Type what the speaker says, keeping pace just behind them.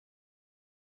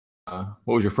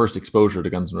what was your first exposure to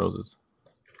Guns N' Roses?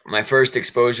 My first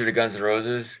exposure to Guns N'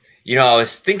 Roses, I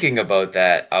was thinking about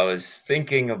that. I was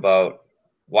thinking about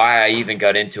why I even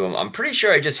got into them. I'm pretty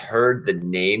sure I just heard the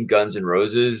name Guns N'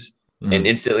 Roses and Mm,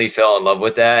 instantly fell in love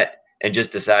with that and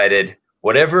just decided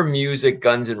whatever music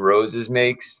Guns N' Roses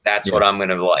makes, that's yeah, what I'm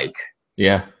gonna like.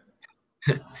 yeah,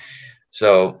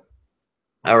 So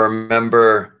I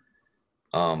remember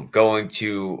going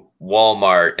to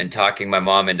Walmart and talking my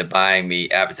mom into buying me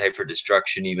Appetite for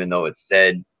Destruction, even though it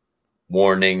said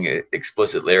warning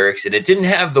explicit lyrics, and it didn't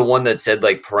have the one that said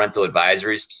like parental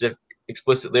advisory specific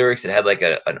explicit lyrics. It had like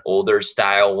an older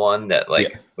style one that like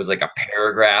yeah, was like a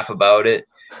paragraph about it.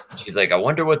 She's like, I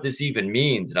wonder what this even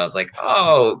means, and I was like,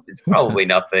 oh, it's probably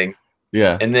nothing.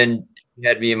 yeah, And then she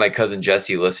had me and my cousin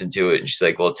Jesse listen to it, and she's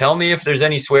like, well, tell me if there's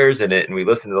any swears in it, and we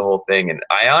listened to the whole thing, and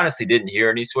I honestly didn't hear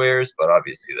any swears, but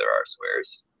obviously there are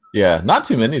swears. yeah. Not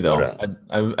too many But though.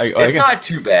 I it's guess. not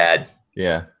too bad.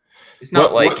 Yeah. It's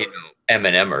not What like what?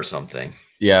 Eminem or something.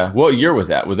 Yeah. What year was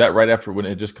that? Was that right after when it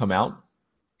had just come out?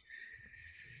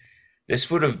 This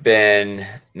would have been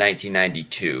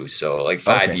 1992, so like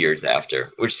five Okay. years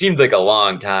after, which seemed like a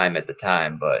long time at the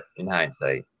time, but in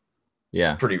hindsight,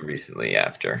 Yeah. pretty recently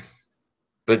after.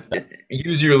 But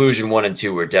Use Your Illusion 1 and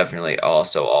 2 were definitely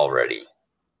also already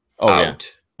Oh yeah. out.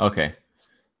 Okay.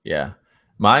 Yeah.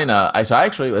 Mine, I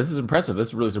actually, this is impressive.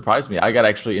 This really surprised me. I got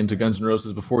actually into Guns N'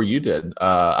 Roses before you did.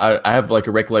 I have like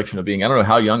a recollection of being, I don't know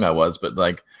how young I was, but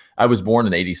like I was born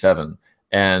in '87,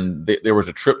 and there was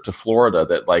a trip to Florida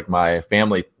that like my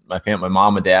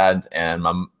mom and dad and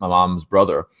my mom's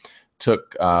brother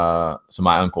took, so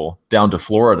my uncle down to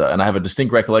Florida, and I have a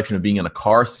distinct recollection of being in a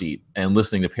car seat and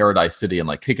listening to Paradise City and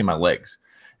like kicking my legs,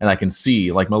 and I can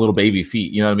see like my little baby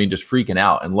feet, you know what I mean, just freaking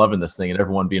out and loving this thing, and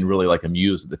everyone being really like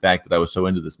amused at the fact that I was so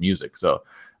into this music. So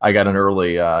I got an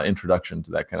early introduction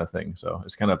to that kind of thing. So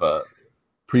it's kind of a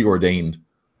preordained.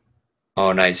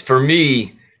 Oh, nice. For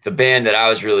me, the band that I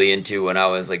was really into when I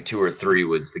was like two or three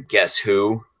was the Guess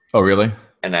Who, Oh, really?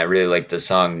 and I really liked the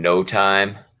song No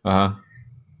Time, Uh huh.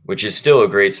 which is still a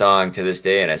great song to this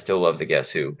day, and I still love the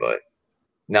Guess Who, but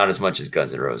not as much as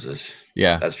Guns N' Roses.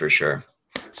 Yeah. That's for sure.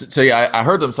 So yeah, I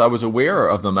heard them, so I was aware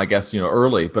of them, I guess,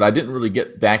 early, but I didn't really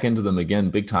get back into them again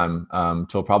big time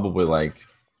till probably like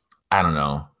I don't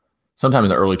know, sometime in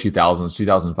the early 2000s,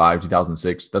 2005,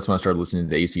 2006. That's when I started listening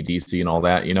to AC/DC and all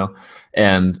that.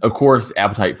 And of course,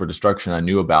 Appetite for Destruction I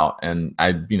knew about, and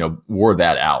I, wore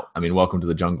that out. I mean, Welcome to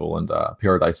the Jungle and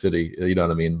Paradise City, you know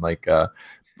what I mean? Like,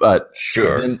 but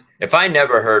Sure. then If I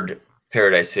never heard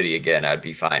Paradise City again, I'd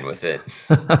be fine with it.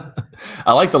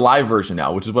 I like the live version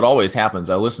now, which is what always happens.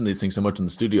 I listen to these things so much in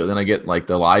the studio, then I get like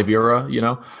the live era.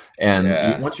 And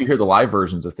Yeah. once you hear the live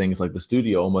versions of things, like the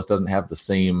studio almost doesn't have the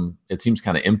same, it seems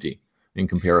kind of empty in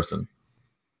comparison.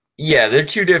 Yeah, they're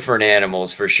two different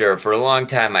animals for sure. For a long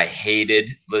time, I hated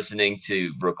listening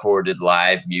to recorded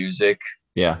live music.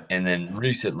 Yeah. And then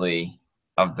recently,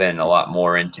 I've been a lot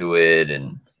more into it.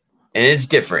 And it's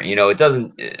different. It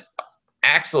doesn't,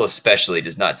 Axel especially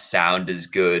does not sound as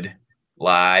good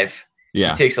live. He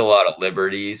Yeah. takes a lot of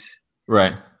liberties,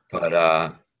 Right.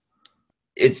 but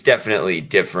it's definitely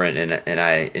different. And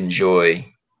I enjoy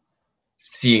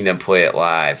seeing them play it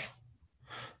live.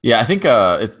 Yeah, I think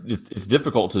it's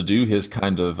difficult to do his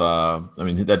kind of I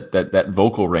mean that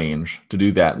vocal range to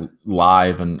do that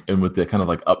live and with the kind of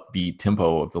like upbeat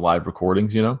tempo of the live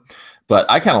recordings. But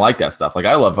I kind of like that stuff. Like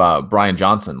I love Brian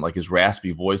Johnson, like his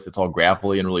raspy voice that's all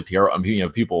gravelly and really terrible. I mean, a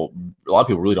lot of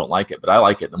people really don't like it, but I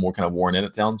like it. The more kind of worn in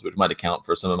it sounds, which might account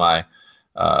for some of my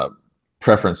uh,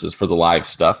 preferences for the live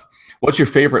stuff. What's your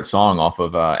favorite song off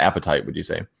of Appetite? Would you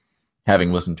say,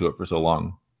 having listened to it for so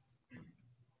long?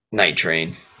 Night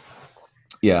Train.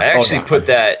 I Yeah. Oh actually yeah.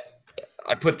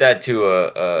 put that to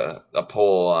a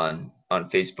poll on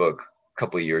Facebook a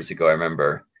couple of years ago. I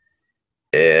remember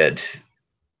it.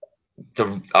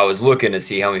 I was looking to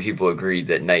see how many people agreed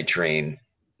that Night Train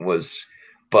was.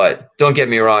 But don't get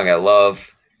me wrong, I love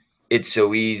It's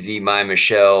So Easy, My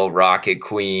Michelle, Rocket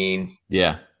Queen,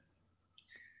 Yeah.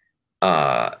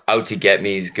 Out to Get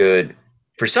Me is good.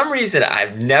 For some reason,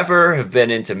 I've never have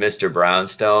been into Mr.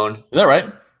 Brownstone, Is that right?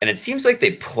 and it seems like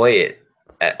they play it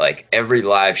at like every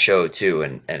live show too,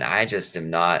 and I just am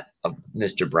not a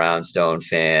Mr. Brownstone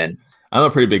fan. I'm a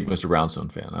pretty big Mr. Brownstone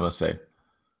fan, I must say.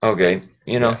 Okay,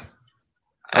 Yeah.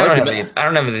 I like the me- I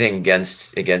don't have anything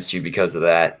against you because of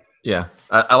that. yeah.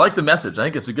 I like the message. I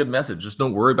think it's a good message. Just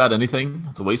don't worry about anything.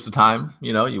 It's a waste of time.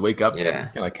 You wake up Yeah.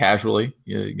 kind of casually.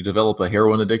 You develop a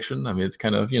heroin addiction. I mean, it's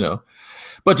kind of.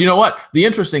 But you know what? The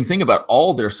interesting thing about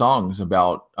all their songs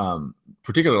about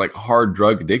particularly like hard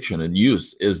drug addiction and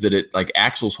use is that it like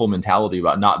Axl's whole mentality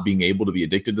about not being able to be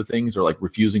addicted to things or like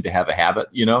refusing to have a habit,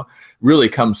 you know, really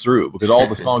comes through because all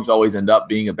the songs always end up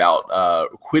being about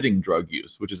quitting drug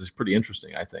use, which is pretty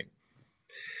interesting, I think.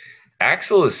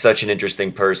 Axl is such an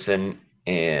interesting person,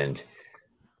 and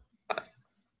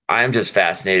I'm just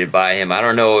fascinated by him. I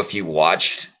don't know if you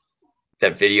watched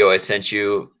that video I sent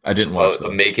you. I didn't watch the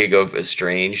making of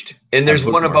Estranged, and there's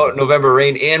one about November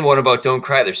Rain and one about Don't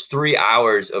Cry. There's 3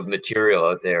 hours of material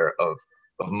out there of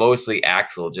mostly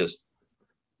Axl just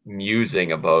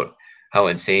musing about how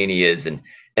insane he is.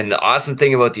 And the awesome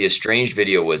thing about the Estranged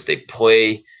video was they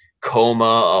play Coma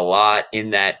a lot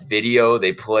in that video.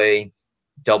 They play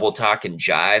Double Talk and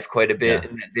Jive quite a bit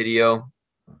in that video,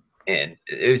 and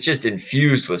it was just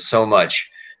infused with so much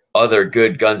other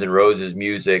good Guns N' Roses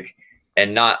music.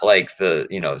 And not like the,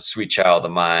 you know, Sweet Child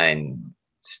of Mine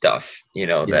stuff, you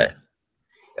know, that,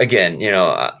 again, you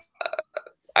know,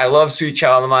 I love Sweet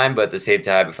Child of Mine, but at the same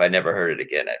time, if I never heard it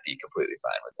again, I'd be completely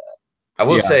fine with that. I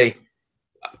will say,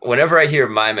 whenever I hear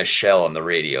My Michelle on the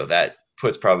radio, that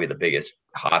puts probably the biggest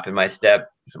hop in my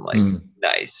step. I'm like,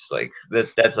 nice. Like,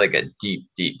 that's like a deep,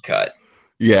 deep cut.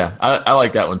 Yeah, I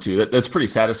like that one too. That's pretty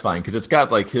satisfying because it's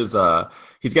got like his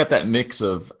he's got that mix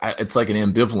of, it's like an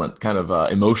ambivalent kind of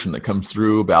emotion that comes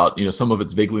through about, you know, some of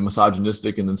it's vaguely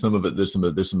misogynistic and then some of it there's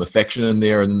some affection in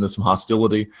there and then there's some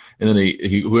hostility, and then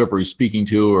he whoever he's speaking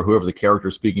to or whoever the character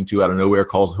is speaking to out of nowhere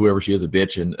calls whoever she is a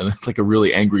bitch, and it's like a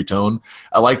really angry tone.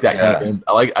 I like that kind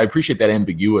of, I appreciate that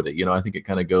ambiguity. You know, I think it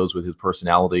kind of goes with his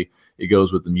personality. It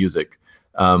goes with the music.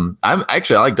 I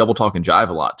like Double Talk and Jive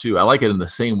a lot too. I like it in the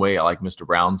same way I like Mr.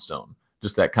 Brownstone.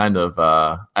 Just that kind of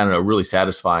I don't know, really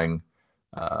satisfying.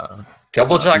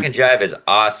 Double Talk and Jive is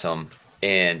awesome.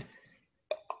 And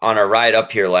on our ride up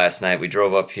here last night, we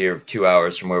drove up here 2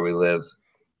 hours from where we live,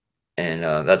 and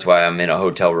that's why I'm in a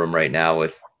hotel room right now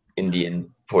with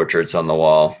Indian portraits on the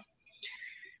wall.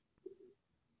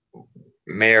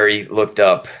 Mary looked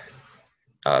up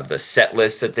the set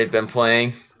list that they've been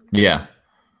playing. Yeah.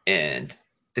 And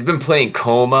they've been playing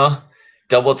Coma,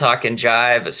 Double Talk and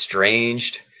Jive,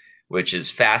 Estranged, which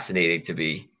is fascinating to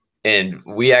me. And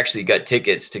we actually got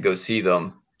tickets to go see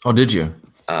them. Oh, did you?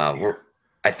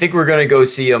 I think we're going to go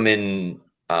see them in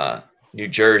New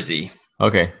Jersey.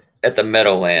 Okay. At the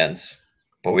Meadowlands.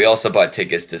 But we also bought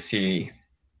tickets to see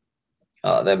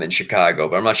them in Chicago.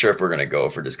 But I'm not sure if we're going to go,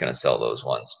 if we're just going to sell those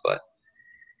ones. But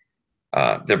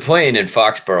they're playing in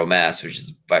Foxborough, Mass, which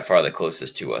is by far the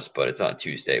closest to us, but it's on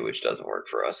Tuesday, which doesn't work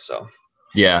for us. So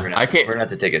yeah, we're gonna have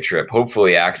to take a trip.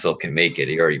 Hopefully Axl can make it.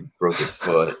 He already broke his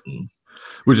foot,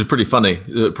 which is pretty funny.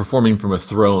 Performing from a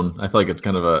throne, I feel like it's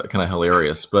kind of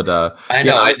hilarious. But I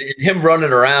know him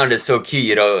running around is so key.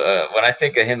 You know, when I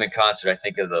think of him in concert, I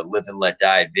think of the Live and Let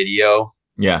Die video.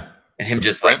 Yeah, and him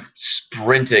just like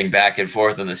sprinting back and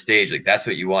forth on the stage, like that's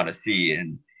what you want to see.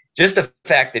 And just the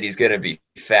fact that he's going to be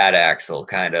Fat Axl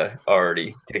kind of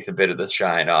already takes a bit of the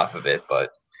shine off of it,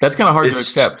 but that's kind of hard to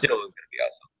accept. Still going to be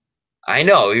awesome. I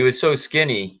know, he was so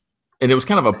skinny, and it was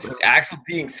kind of Axl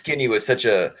being skinny was such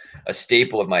a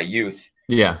staple of my youth.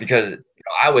 Yeah, because you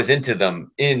know, I was into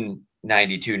them in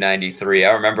 92, 93.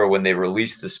 I remember when they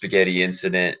released the Spaghetti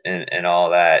Incident and all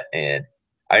that, and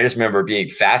I just remember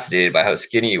being fascinated by how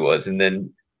skinny he was, and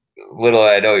then little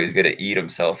I know he was going to eat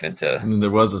himself into there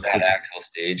was that Axl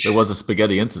stage. There was a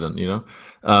Spaghetti Incident, you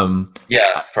know.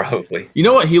 Yeah, probably. You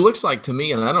know what he looks like to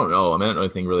me, and I don't know. I mean, I don't know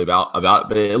anything really about it,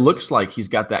 but it looks like he's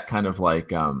got that kind of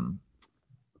like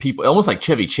people, almost like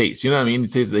Chevy Chase. You know what I mean? He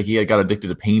says that he had got addicted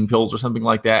to pain pills or something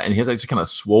like that, and he has like just kind of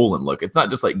swollen look. It's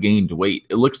not just like gained weight.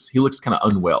 He looks kind of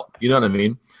unwell. You know what I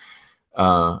mean?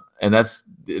 And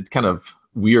it's kind of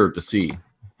weird to see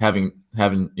having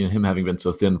you know, him having been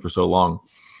so thin for so long.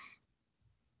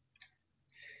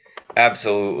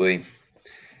 Absolutely.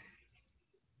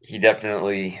 He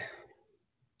definitely,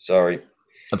 sorry.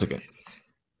 That's okay.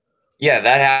 Yeah,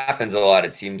 that happens a lot,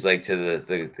 it seems like, to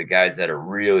the guys that are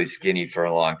really skinny for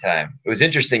a long time. It was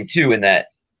interesting, too, in that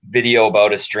video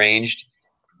about Estranged,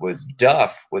 was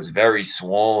Duff was very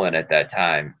swollen at that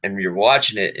time. And you're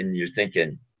watching it and you're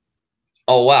thinking,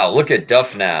 oh, wow, look at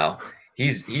Duff now.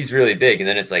 He's really big. And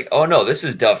then it's like, oh, no, this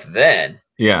is Duff then.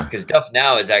 Yeah. Because Duff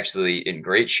now is actually in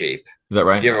great shape. Is that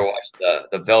right? If you ever watched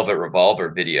the Velvet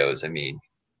Revolver videos, I mean,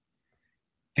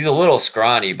 he's a little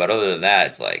scrawny, but other than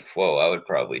that, it's like, whoa, I would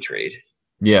probably trade.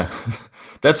 Yeah,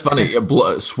 that's funny.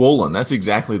 Swollen. That's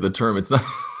exactly the term. It's not.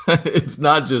 It's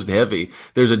not just heavy.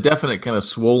 There's a definite kind of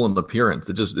swollen appearance.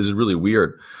 It just is really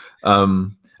weird. I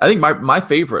think my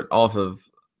favorite off of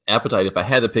Appetite, if I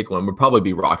had to pick one, would probably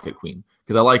be Rocket Queen,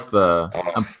 because I like the.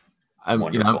 I'm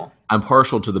you know Wonderful. I'm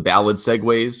partial to the ballad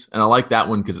segues, and I like that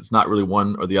one because it's not really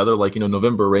one or the other. Like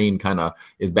November Rain kind of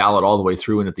is ballad all the way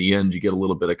through, and at the end you get a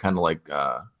little bit of kind of like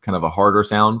kind of a harder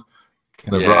sound,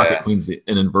 kind of Rocket Yeah. Queen's an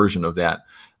inversion of that.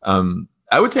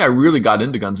 I would say I really got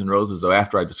into Guns N' Roses though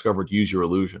after I discovered Use Your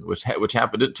Illusion, which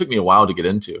happened. It took me a while to get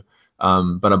into,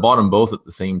 but I bought them both at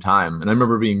the same time, and I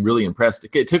remember being really impressed.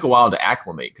 It took a while to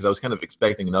acclimate because I was kind of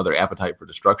expecting another Appetite for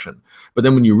Destruction, but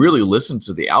then when you really listen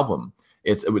to the album,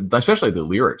 especially the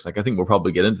lyrics. Like I think we'll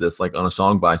probably get into this like on a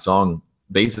song by song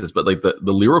basis, but like the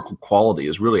lyrical quality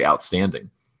is really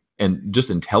outstanding and just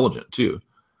intelligent too.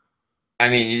 I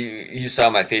mean, you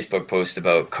saw my Facebook post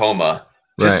about Coma.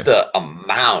 Just Right. the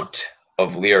amount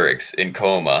of lyrics in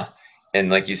Coma, and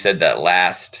like you said, that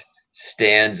last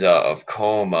stanza of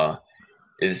Coma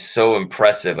is so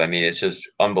impressive. I mean, it's just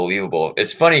unbelievable.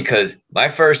 It's funny because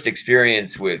my first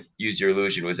experience with Use Your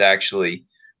Illusion was actually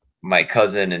my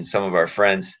cousin and some of our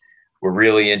friends were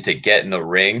really into Get in the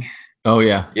Ring, Oh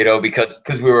yeah. because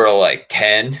we were like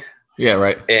 10, Yeah.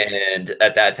 Right. and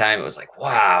at that time it was like,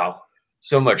 wow,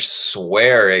 so much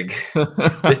swearing.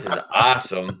 This is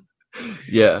awesome.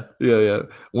 Yeah, yeah, yeah.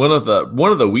 One of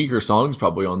the weaker songs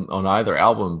probably on either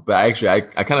album, but actually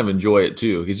I kind of enjoy it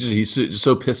too. He's just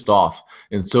so pissed off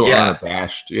and so Yeah,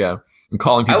 unabashed. Yeah, and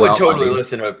calling I people would out by totally names.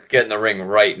 listen to Get in the Ring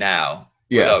right now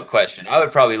Yeah, without question. I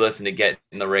would probably listen to Get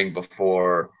in the Ring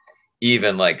before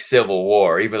even like Civil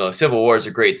War, even though Civil War is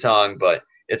a great song, but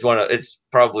it's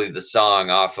probably the song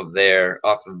off of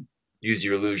Use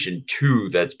Your Illusion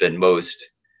 2 that's been most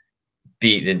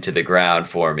beaten into the ground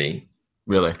for me.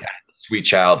 really. Sweet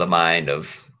Child of Mine of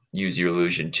Use Your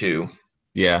Illusion 2.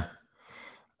 Yeah.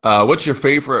 What's your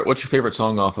favorite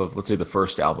song off of, let's say, the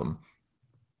first album?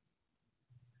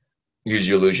 Use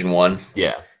Your Illusion 1.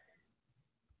 Yeah,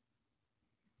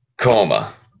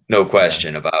 Coma, no yeah,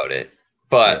 question about it.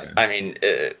 But yeah, I mean,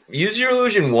 Use Your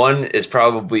Illusion 1 is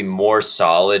probably more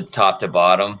solid top to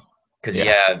bottom because you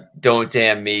yeah, have Don't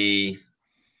Damn Me,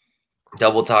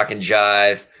 Double Talk and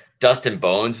Jive. Dust and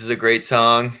Bones is a great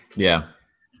song. yeah,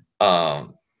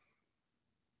 Um,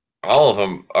 all of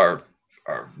them are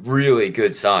really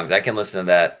good songs. I can listen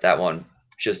to that one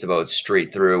just about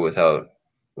straight through without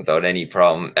any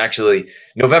problem. Actually,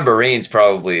 November Rain's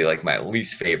probably like my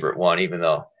least favorite one, even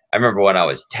though I remember when I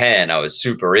was 10, I was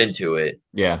super into it.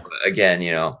 yeah, Again,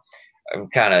 I'm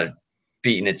kind of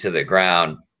beating it to the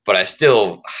ground, but I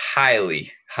still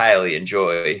highly, highly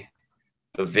enjoy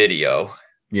the video.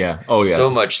 yeah. Oh yeah, So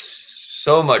just much,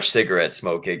 so much cigarette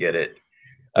smoking in it.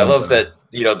 I and love that,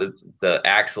 the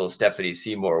Axel Stephanie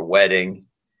Seymour wedding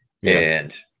yeah,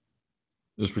 and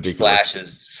just ridiculous. Slash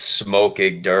is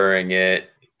smoking during it.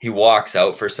 He walks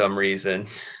out for some reason.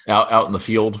 Out in the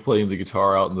field playing the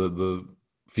guitar out in the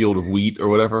field of wheat or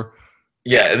whatever.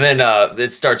 Yeah, and then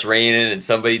it starts raining and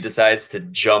somebody decides to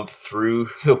jump through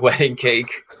the wedding cake.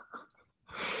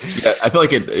 Yeah, I feel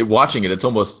like watching it,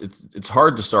 it's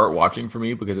hard to start watching for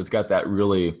me because it's got that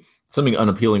really something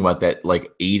unappealing about that like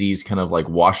 80s kind of like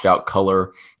washed out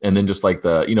color and then just like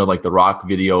like the rock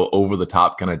video over the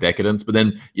top kind of decadence, but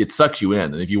then it sucks you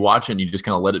in. And if you watch it and you just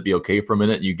kind of let it be okay for a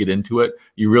minute, you get into it,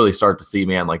 you really start to see,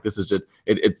 man, like this is just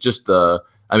it's just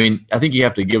I mean, I think you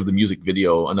have to give the music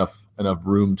video enough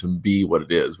room to be what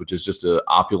it is, which is just a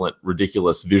opulent,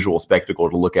 ridiculous visual spectacle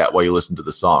to look at while you listen to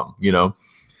the song, you know?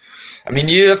 I mean,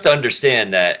 you have to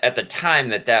understand that at the time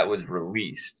that was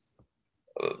released,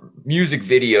 music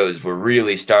videos were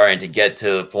really starting to get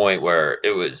to the point where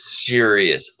it was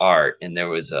serious art, and there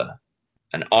was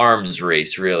an arms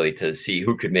race really to see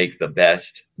who could make the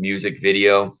best music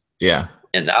video, Yeah.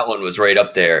 and that one was right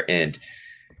up there. And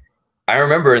I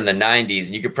remember in the 90s,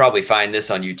 and you could probably find this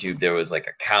on YouTube, there was like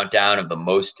a countdown of the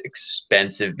most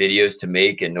expensive videos to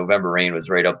make, and November Rain was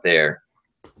right up there.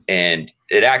 And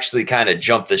it actually kind of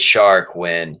jumped the shark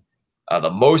when the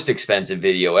most expensive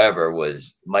video ever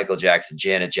was Michael Jackson,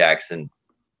 Janet Jackson.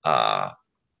 Uh,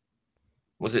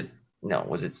 was it? No,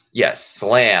 was it? Yes,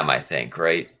 Slam, I think,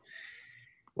 right?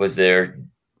 Was their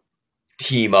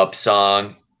team up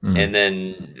song. Mhm. And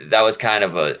then that was kind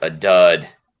of a dud.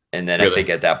 And then I Really. think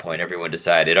at that point, everyone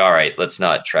decided, all right, let's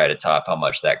not try to top how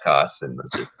much that costs, and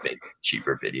let's just make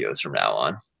cheaper videos from now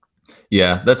on.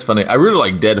 Yeah, that's funny. I really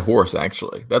like Dead Horse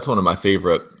actually. That's one of my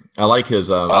favorite. I like his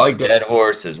I Oh, like that. Dead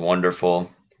Horse is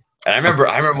wonderful. And I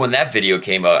remember when that video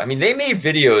came out. I mean, they made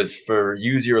videos for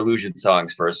Use Your Illusion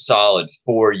songs for a solid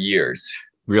 4 years.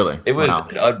 Really. It was Wow.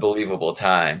 an unbelievable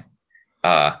time.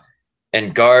 Uh,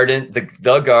 and Garden,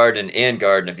 the Garden and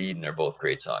Garden of Eden are both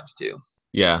great songs too.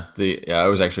 Yeah, I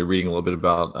was actually reading a little bit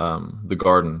about The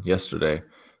Garden yesterday.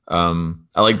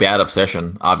 I like Bad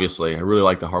Obsession, obviously. I really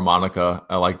like the harmonica.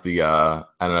 I like the I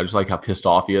don't know, I just like how pissed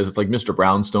off he is. It's like Mr.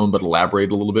 Brownstone, but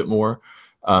elaborate a little bit more.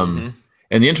 Um, Hmm.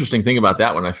 and the interesting thing about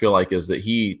that one, I feel like, is that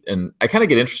and I kind of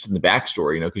get interested in the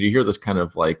backstory, because you hear this kind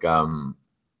of like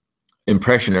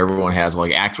impression everyone has of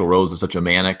like Axl Rose is such a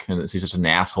manic and he's such an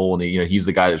asshole, and he's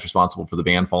the guy that's responsible for the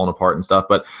band falling apart and stuff.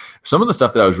 But some of the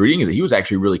stuff that I was reading is that he was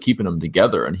actually really keeping them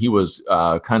together, and he was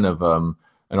kind of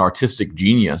an artistic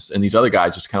genius, and these other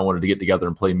guys just kind of wanted to get together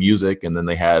and play music. And then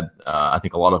they had I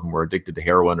think a lot of them were addicted to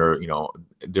heroin or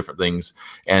different things,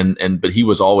 but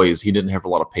he didn't have a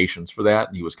lot of patience for that,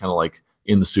 and he was kind of like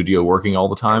in the studio working all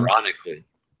the time. Ironically,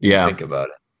 Yeah. think about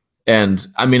it. And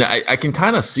I mean, I can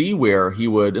kind of see where he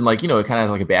would, and like, it kind of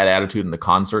had like a bad attitude in the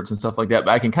concerts and stuff like that.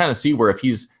 But I can kind of see where if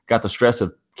he's got the stress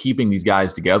of keeping these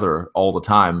guys together all the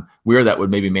time, where that would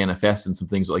maybe manifest in some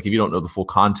things. Like if you don't know the full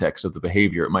context of the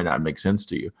behavior, it might not make sense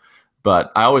to you.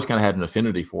 But I always kind of had an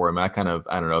affinity for him. And I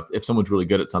don't know, if someone's really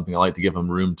good at something, I like to give them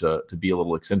room to be a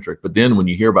little eccentric. But then when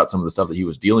you hear about some of the stuff that he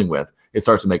was dealing with, it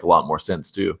starts to make a lot more sense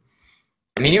too.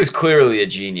 I mean, he was clearly a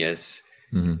genius.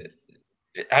 Mm-hmm.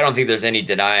 I don't think there's any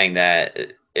denying that.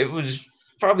 It was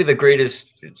probably the greatest,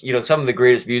 some of the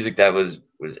greatest music that was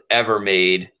ever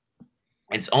made.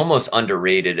 It's almost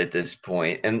underrated at this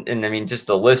point. And I mean, just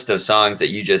the list of songs that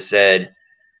you just said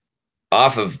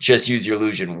off of Just Use Your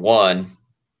Illusion 1,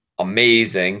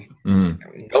 amazing.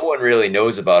 Mm-hmm. No one really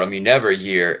knows about them. You never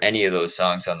hear any of those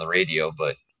songs on the radio,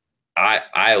 but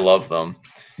I love them.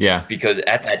 Yeah. Because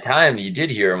at that time you did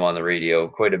hear them on the radio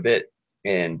quite a bit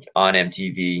and on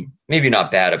MTV. Maybe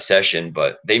not Bad Obsession,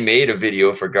 but they made a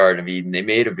video for Garden of Eden. They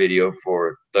made a video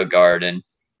for The Garden.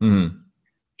 Mm-hmm.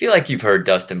 I feel like you've heard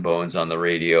Dust and Bones on the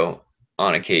radio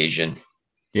on occasion.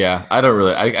 Yeah, I don't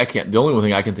really. I can't. The only one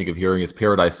thing I can think of hearing is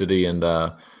Paradise City and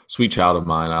Sweet Child of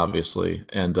Mine, obviously,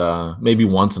 and maybe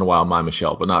once in a while My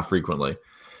Michelle, but not frequently.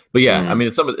 But yeah, I mean,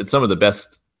 it's some of the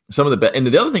best. Some of the best. And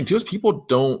the other thing too is people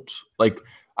don't like.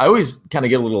 I always kind of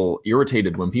get a little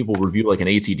irritated when people review like an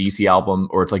AC/DC album,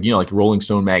 or it's like like Rolling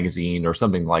Stone magazine or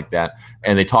something like that,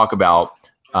 and they talk about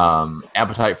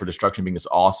Appetite for Destruction being this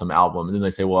awesome album, and then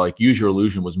they say, well, like Use Your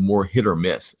Illusion was more hit or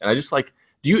miss, and I just like.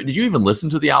 Did you even listen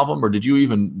to the album, or did you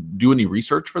even do any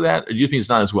research for that? It just means it's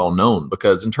not as well known,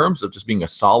 because in terms of just being a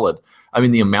solid, I mean,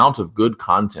 the amount of good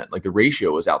content, like the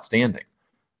ratio is outstanding,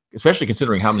 especially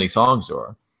considering how many songs there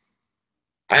are.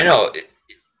 I know.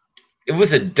 It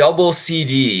was a double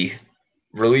CD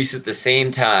released at the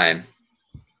same time,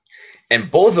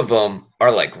 and both of them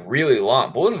are like really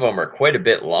long. Both of them are quite a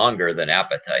bit longer than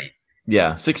Appetite.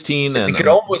 Yeah, 16 and it could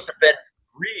almost have been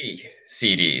 3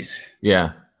 CDs.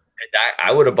 Yeah.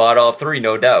 I would have bought all 3,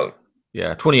 no doubt.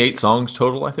 Yeah, 28 songs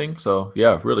total, I think. So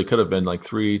yeah, really could have been like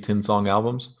 3 10-song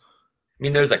albums. I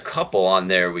mean, there's a couple on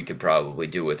there we could probably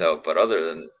do without, but other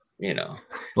than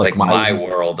like My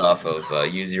World off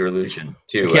of Use Your Illusion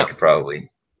too, I could probably.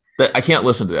 I can't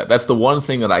listen to that. That's the one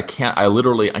thing that I can't.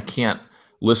 I can't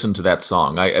listen to that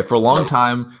song. For a long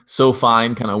time, So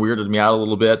Fine kind of weirded me out a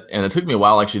little bit, and it took me a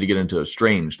while actually to get into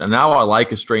Estranged. And now I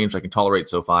like Estranged. I can tolerate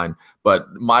So Fine,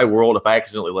 but My World, if I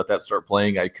accidentally let that start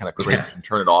playing, I kind of cringe and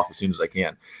turn it off as soon as I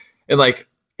can. And like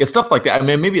it's stuff like that. I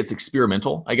mean, maybe it's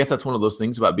experimental. I guess that's one of those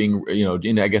things about being,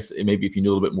 I guess maybe if you knew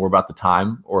a little bit more about the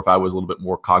time, or if I was a little bit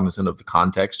more cognizant of the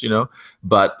context,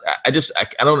 But I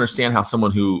don't understand how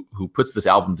someone who puts this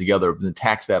album together and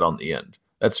tacks that on the end.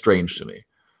 That's strange to me.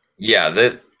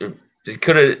 Yeah,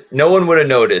 no one would have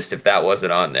noticed if that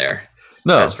wasn't on there.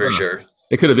 No, that's for sure.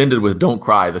 It could have ended with Don't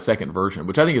Cry, the second version,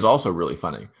 which I think is also really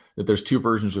funny, that there's 2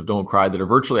 versions of Don't Cry that are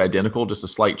virtually identical, just a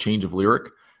slight change of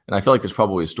lyric. And I feel like there's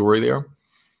probably a story there.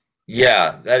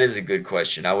 Yeah, that is a good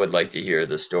question. I would like to hear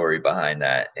the story behind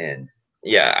that. And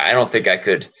yeah, I don't think I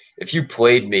could. If you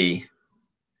played me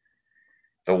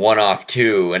the one off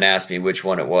 2 and asked me which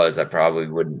one it was, I probably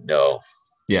wouldn't know.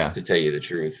 Yeah, to tell you the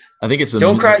truth. I think it's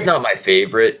Don't Cry is not my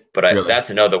favorite, but really? That's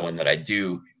another one that I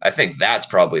do. I think that's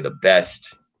probably the best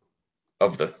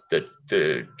of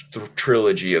the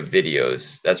trilogy of videos.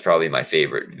 That's probably my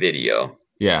favorite video.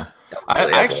 Yeah,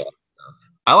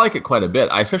 I like it quite a bit.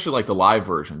 I especially like the live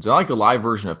versions. I like the live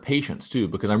version of Patience too,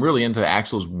 because I'm really into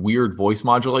Axl's weird voice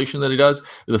modulation that he does.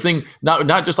 The thing,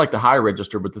 not just like the high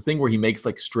register, but the thing where he makes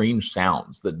like strange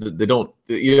sounds that they don't,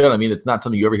 you know what I mean? It's not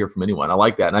something you ever hear from anyone. I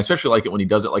like that. And I especially like it when he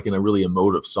does it like in a really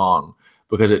emotive song,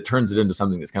 because it turns it into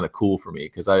something that's kind of cool for me.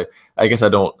 Because I guess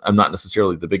I'm not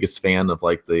necessarily the biggest fan of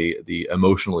like the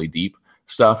emotionally deep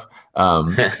stuff.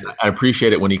 I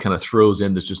appreciate it when he kind of throws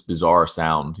in this just bizarre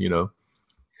sound,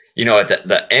 At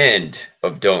the end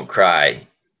of Don't Cry,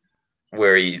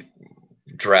 where he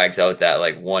drags out that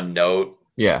like one note.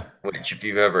 Yeah. Which if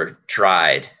you've ever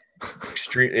tried,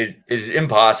 extreme. It is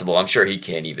impossible. I'm sure he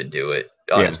can't even do it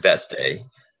on Yeah. his best day,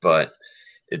 but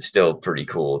it's still pretty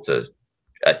cool to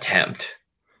attempt.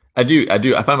 I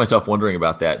find myself wondering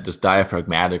about that just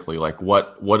diaphragmatically, like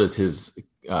what is his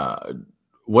uh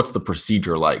what's the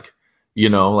procedure like? You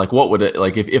know, like what would it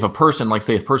like if a person, like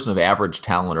say a person of average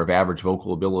talent or of average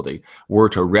vocal ability were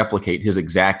to replicate his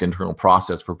exact internal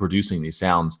process for producing these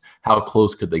sounds, how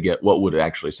close could they get? What would it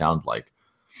actually sound like?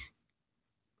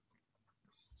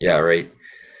 Yeah, right.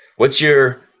 What's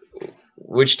your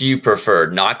which do you prefer,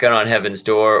 Knocking on Heaven's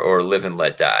Door or Live and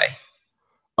Let Die?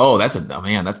 Oh, oh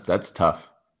man, that's tough.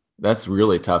 That's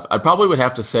really tough. I probably would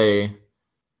have to say,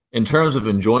 in terms of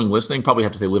enjoying listening, probably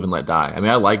have to say Live and Let Die. I mean,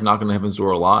 I like Knocking on Heaven's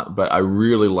Door a lot, but I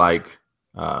really like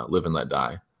Live and Let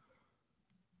Die,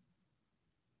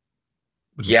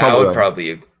 which is Yeah, I probably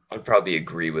would like, probably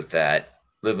agree with that.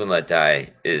 Live and Let Die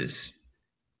is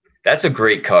that's a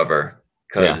great cover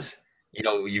yeah. because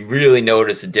you really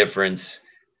notice a difference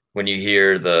when you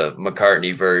hear the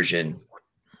McCartney version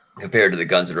compared to the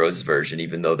Guns N' Roses version,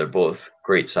 even though they're both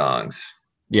great songs.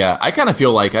 Yeah, I kind of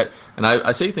feel like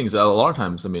I say things a lot of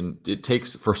times. I mean, it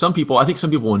takes for some people. I think some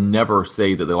people will never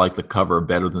say that they like the cover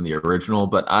better than the original,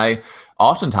 but I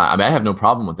oftentimes, I mean, I have no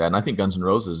problem with that. And I think Guns N'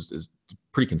 Roses is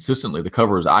pretty consistently the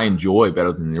covers I enjoy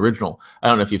better than the original. I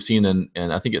don't know if you've seen and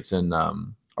I think it's in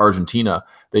Argentina.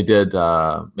 They did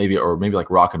maybe like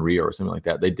Rock and Rio or something like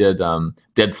that. They did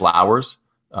Dead Flowers,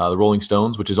 the Rolling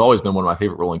Stones, which has always been one of my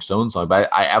favorite Rolling Stones songs. But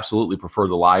I absolutely prefer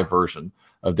the live version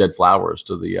of Dead Flowers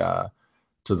to the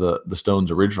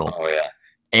Stones original. Oh yeah,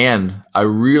 And I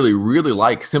really, really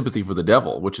like Sympathy for the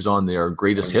Devil, which is on their I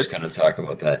greatest was just hits. gonna talk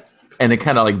about that. And it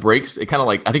kind of like breaks, it kind of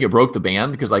like, I think it broke the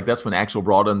band because like that's when Axl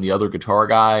brought in the other guitar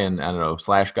guy and I don't know,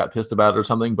 Slash got pissed about it or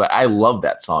something. But I love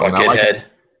that song and I like it. Buckethead,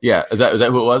 Yeah. Is that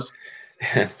who it was?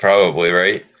 probably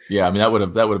right. Yeah. I mean, that would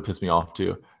have pissed me off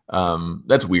too.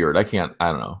 That's weird. I don't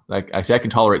know. Like I say, I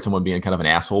can tolerate someone being kind of an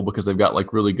asshole because they've got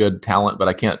like really good talent, but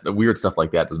I can't, the weird stuff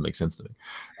like that doesn't make sense to me.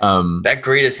 Um, That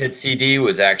greatest hit CD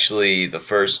was actually the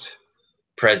first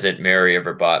present Mary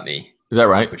ever bought me, is that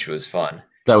right? which was fun.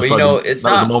 That was But probably it's that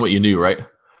was the not. moment you knew, right?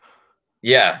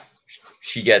 Yeah,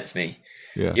 she gets me.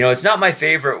 Yeah. It's not my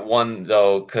favorite one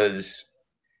though, because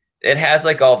it has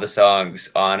like all the songs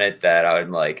on it that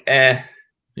I'm like,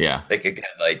 Yeah. like again,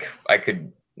 like I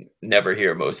could never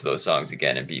hear most of those songs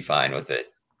again and be fine with it.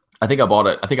 I think I bought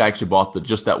it. I think I actually bought the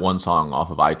just that one song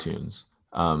off of iTunes.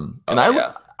 And Oh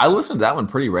yeah. I listened to that one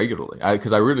pretty regularly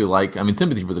because I really like. I mean,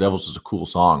 Sympathy for the Devils is a cool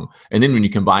song, and then when you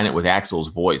combine it with Axl's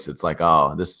voice, it's like,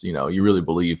 oh, this, you really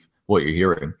believe what you're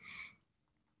hearing.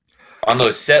 On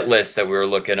those set lists that we were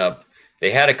looking up,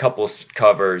 they had a couple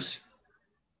covers.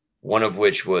 One of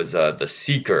which was "The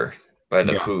Seeker" by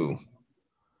the Yeah. Who.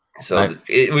 I, So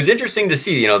it was interesting to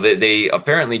see. They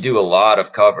apparently do a lot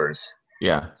of covers.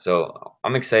 yeah. So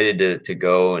I'm excited to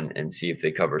go and see if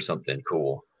they cover something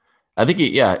cool. I think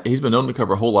he's been known to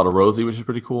cover a whole lot of Rosie, which is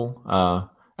pretty cool.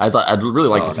 I'd really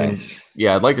like to Oh, see nice. him.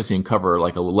 Yeah, I'd like to see him cover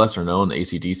like a lesser known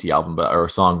AC/DC album, or a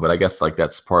song. But I guess like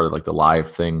that's part of like the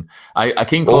live thing. I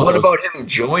came Well, close. what about him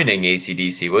joining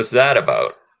ACDC? What's that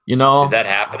about? You Is know, that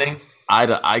happening?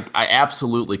 I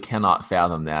absolutely cannot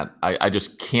fathom that. I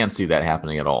just can't see that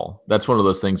happening at all. That's one of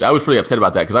those things. I was pretty upset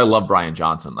about that because I love Brian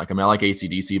Johnson. Like, I mean, I like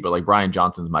AC/DC, but like Brian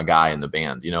Johnson's my guy in the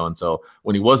band, And so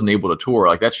when he wasn't able to tour,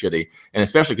 like that's shitty. And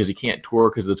especially because he can't tour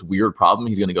because of this weird problem,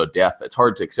 he's going to go deaf. It's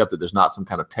hard to accept that there's not some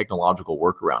kind of technological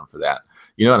workaround for that.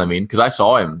 You know what I mean? Because I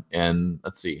saw him and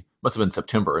let's see, must have been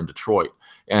September in Detroit.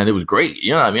 And it was great.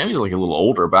 You know what I mean? He was like a little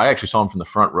older, but I actually saw him from the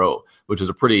front row, which was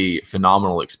a pretty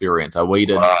phenomenal experience. I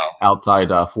waited Wow. outside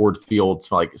Ford Field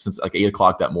for since like 8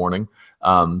 o'clock that morning,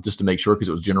 just to make sure because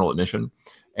it was general admission.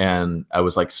 And I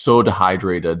was like so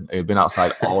dehydrated. I had been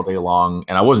outside all day long,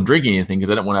 and I wasn't drinking anything because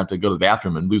I didn't want to have to go to the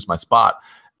bathroom and lose my spot.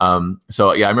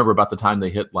 So yeah, I remember about the time they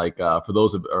hit like for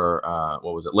those of or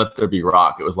what was it? Let There Be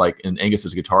Rock. It was like in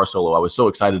Angus's guitar solo. I was so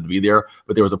excited to be there,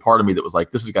 but there was a part of me that was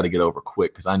like, this has got to get over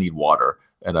quick because I need water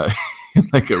and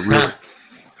like a really.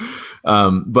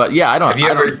 But yeah, Have you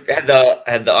I ever don't.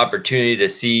 had the opportunity to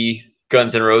see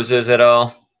Guns N' Roses at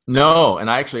all? No, and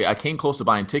I came close to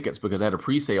buying tickets because I had a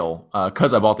pre-sale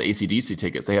because I bought the AC/DC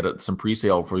tickets. They had some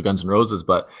pre-sale for Guns N' Roses,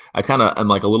 but I'm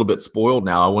like a little bit spoiled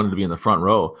now. I wanted to be in the front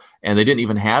row, and they didn't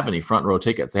even have any front row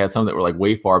tickets. They had some that were like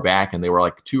way far back, and they were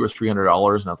like $200 or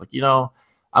 $300. And I was like,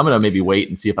 I'm gonna maybe wait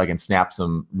and see if I can snap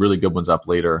some really good ones up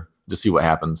later to see what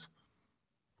happens.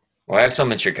 Well, I have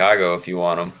some in Chicago if you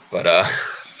want them, but I'll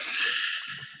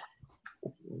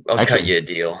cut Actually, you a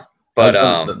deal. But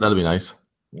that'd be nice.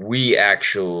 we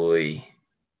actually,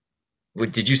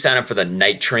 did you sign up for the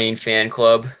Night Train fan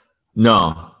club?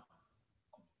 No,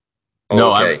 Oh,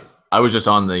 no, okay. I was just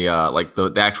on the like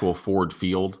the actual Ford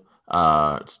Field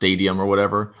stadium or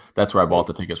whatever. That's where I bought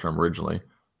the tickets from originally.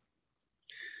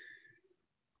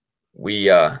 We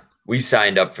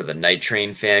signed up for the Night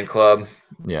Train fan club.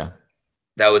 Yeah.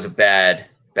 That was a bad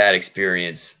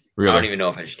experience. I don't Really? even know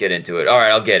if I should get into it. All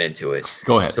right, I'll get into it.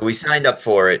 Go ahead. So we signed up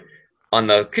for it on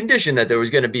the condition that there was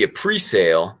going to be a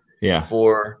pre-sale Yeah.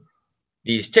 for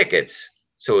these tickets.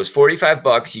 So it was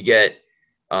 $45. You get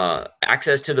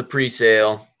access to the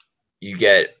pre-sale, you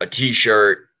get a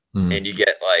T-shirt, Mhm. and you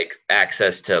get like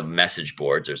access to message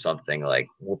boards or something like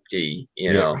whoopty,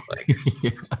 you know,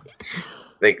 Yeah.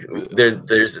 like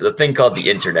there's a thing called the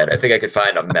internet. I think I could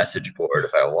find a message board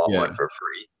if I want Yeah. one for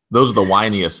free. Those are the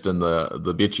whiniest and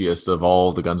the bitchiest of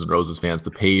all the Guns N' Roses fans,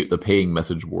 the paying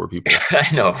message board people.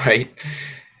 I know, right?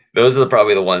 Those are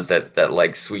probably the ones that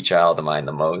like Sweet Child of Mine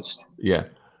the most. Yeah.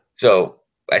 So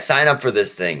I sign up for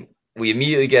this thing. We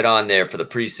immediately get on there for the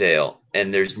pre-sale,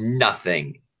 and there's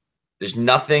nothing. There's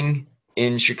nothing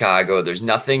in Chicago. There's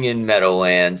nothing in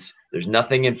Meadowlands. There's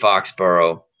nothing in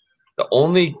Foxborough. The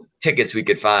only tickets we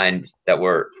could find that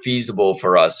were feasible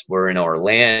for us were in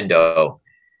Orlando,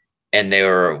 and they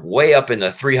were way up in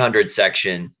the 300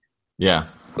 section, Yeah.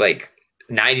 like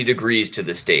 90 degrees to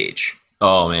the stage.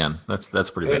 Oh man, that's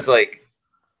pretty It bad. was like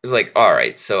it was like, all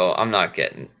right, so I'm not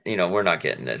getting, we're not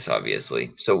getting this,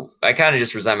 obviously. So I kind of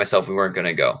just resigned myself. We weren't going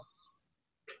to go.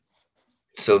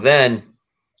 So then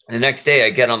the next day I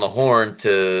get on the horn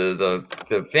to the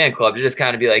fan club to just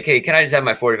kind of be like, hey, can I just have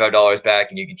my $45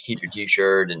 back and you can keep your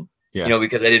T-shirt? And, Yeah.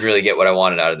 because I didn't really get what I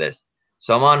wanted out of this.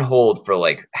 So I'm on hold for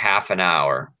like half an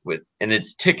hour and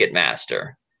it's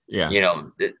Ticketmaster. Yeah.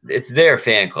 It's their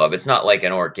fan club. It's not like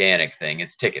an organic thing.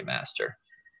 It's Ticketmaster.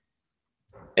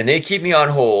 And they keep me on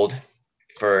hold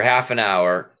for half an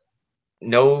hour,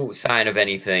 no sign of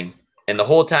anything. And the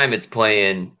whole time it's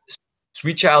playing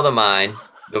Sweet Child of Mine,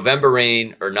 November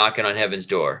Rain, or Knocking on Heaven's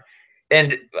Door.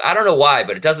 And I don't know why,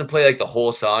 but it doesn't play like the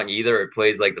whole song either. It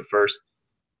plays like the first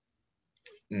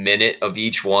minute of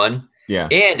each one. Yeah.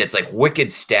 And it's like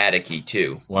wicked staticky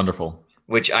too. Wonderful.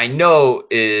 Which I know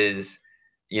is,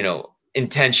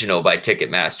 intentional by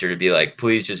Ticketmaster to be like,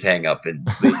 please just hang up and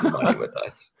leave the money with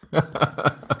us.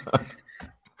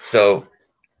 So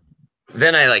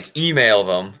then I like email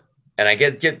them and I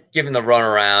get given the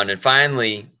runaround, and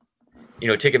finally,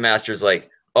 Ticketmaster's like,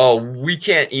 oh, we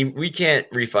can't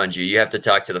refund you. You have to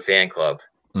talk to the fan club.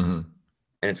 Mm-hmm.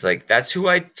 And it's like, that's who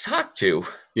I talked to.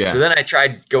 Yeah. So then I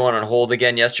tried going on hold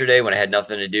again yesterday when I had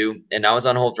nothing to do, and I was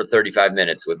on hold for 35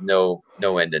 minutes with no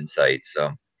end in sight. So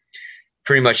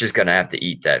pretty much just gonna have to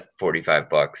eat that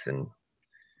 $45. And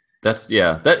it's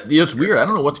weird. I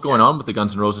don't know what's going on with the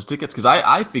Guns N' Roses tickets, because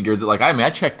I figured that, like, I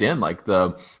checked in like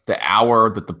the hour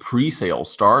that the pre-sale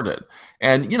started,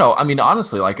 and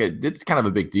honestly, like it's kind of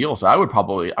a big deal. So I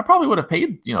probably would have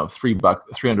paid $300,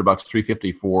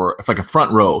 $350 for like a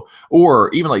front row, or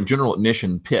even like general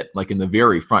admission pit, like in the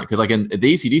very front, because like in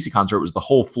the AC/DC concert, it was the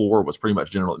whole floor was pretty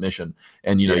much general admission,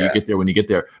 and you get there when you get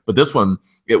there. But this one,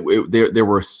 there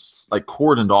were like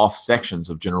cordoned off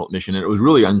sections of general admission, and it was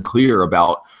really unclear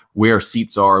about where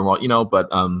seats are and but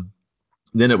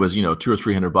then it was $200 or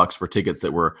 $300 for tickets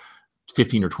that were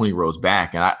 15 or 20 rows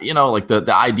back, and I like the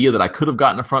idea that I could have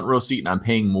gotten a front row seat and I'm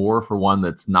paying more for one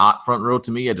that's not front row,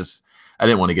 to me, I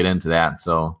didn't want to get into that.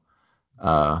 So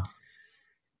that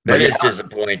is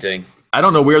disappointing. I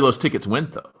don't know where those tickets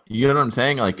went though. You know what I'm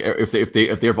saying? Like if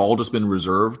they've all just been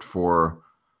reserved for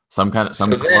some club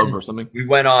or something. We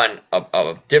went on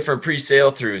a different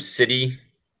pre-sale through Citi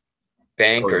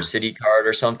Bank or Citi Card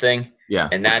or something. Yeah.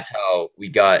 And that's how we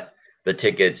got the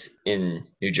tickets in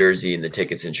New Jersey and the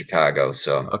tickets in Chicago.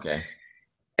 So okay.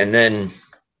 And then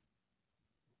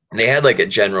they had like a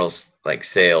general like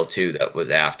sale too that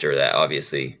was after that,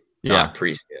 obviously not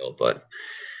pre-sale, but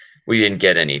we didn't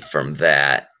get any from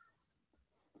that.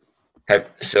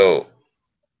 So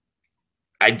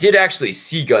I did actually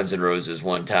see Guns N' Roses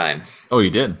one time. Oh,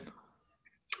 you did?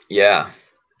 Yeah.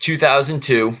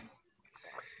 2002.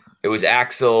 It was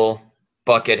Axl,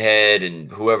 Buckethead, and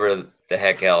whoever the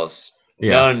heck else.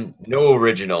 Yeah. No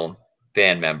original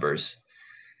band members.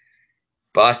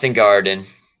 Boston Garden.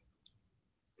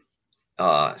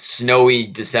 Snowy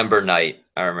December night,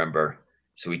 I remember.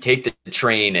 So we take the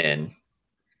train in.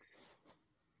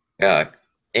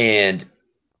 And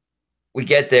we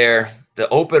get there. The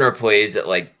opener plays at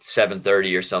like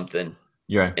 7:30 or something.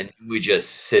 Yeah. And we just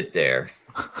sit there.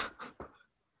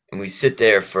 And we sit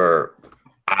there for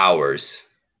hours,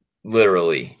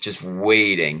 literally, just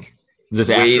waiting. Is this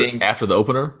after the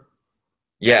opener?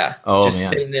 Yeah. Oh, just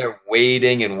man. sitting there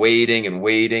waiting and waiting and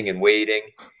waiting and waiting.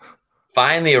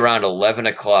 Finally, around 11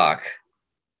 o'clock,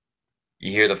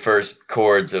 you hear the first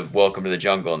chords of Welcome to the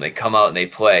Jungle, and they come out and they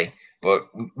play. But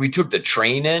we took the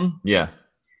train in, Yeah.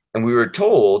 and we were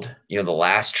told, the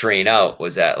last train out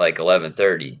was at like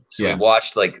 11:30. So we Yeah.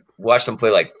 watched them play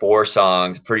like 4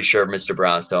 songs. Pretty sure Mr.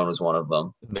 Brownstone was one of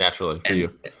them. Naturally for And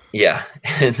you. yeah,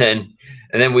 and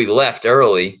then we left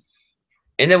early,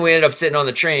 and then we ended up sitting on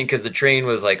the train because the train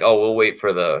was like, oh, we'll wait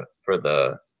for the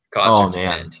Oh concert to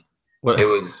man. end. What?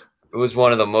 It was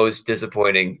one of the most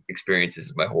disappointing experiences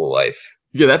of my whole life.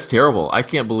 Yeah, that's terrible. I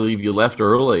can't believe you left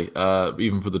early,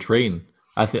 even for the train.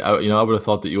 I think I would have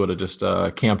thought that you would have just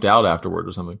camped out afterward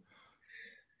or something.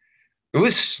 It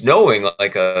was snowing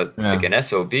like Yeah. an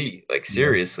SOB, like Yeah.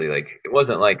 seriously, like it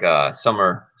wasn't like a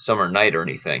summer night or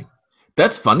anything.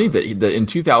 That's funny that in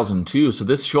 2002, so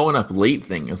this showing up late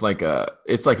thing is like a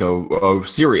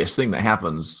serious thing that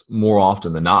happens more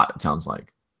often than not, it sounds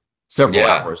like. Several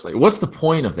Yeah. hours late. What's the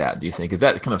point of that, do you think? Is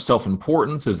that kind of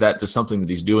self-importance? Is that just something that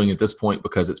he's doing at this point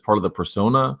because it's part of the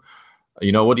persona?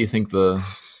 What do you think the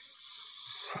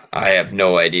I have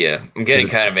no idea. I'm is getting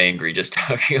it kind of angry just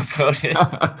talking about it.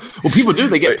 well, people do.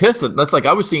 They get But pissed. That's like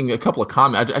I was seeing a couple of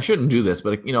comments. I shouldn't do this,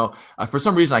 but for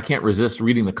some reason, I can't resist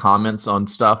reading the comments on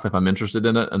stuff if I'm interested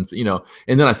in it, and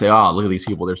then I say, "Oh, look at these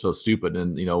people. They're so stupid,"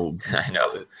 and I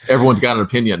know. everyone's got an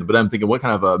opinion. But I'm thinking, what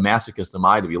kind of a masochist am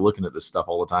I to be looking at this stuff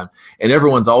all the time? And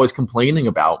everyone's always complaining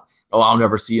about, "Oh, I'll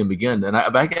never see him again." And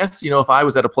I guess if I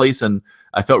was at a place and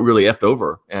I felt really effed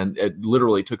over, and it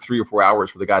literally took 3 or 4 hours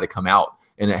for the guy to come out,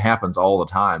 and it happens all the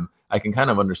time, I can kind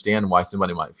of understand why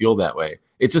somebody might feel that way.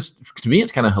 It's just, to me,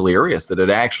 it's kind of hilarious that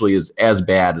it actually is as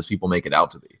bad as people make it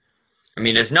out to be. I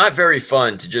mean, it's not very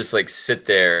fun to just like sit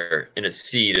there in a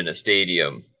seat in a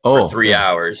stadium for Oh, three yeah.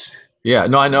 hours Yeah,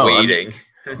 no, I know. waiting.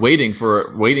 Waiting for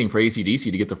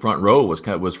AC/DC to get the front row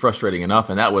was frustrating enough,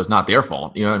 and that was not their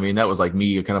fault. You know what I mean? That was like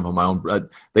me kind of on my own.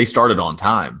 They started on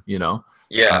time. Yeah,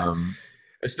 Um,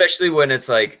 especially when it's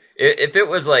like if it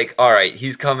was like, all right,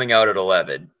 he's coming out at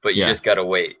 11, but you yeah. just gotta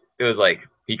wait. It was like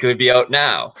he could be out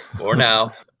now, or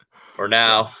now, or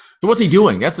now. So what's he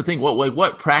doing? That's the thing.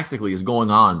 What practically is going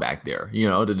on back there? Did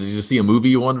you just see a movie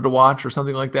you wanted to watch or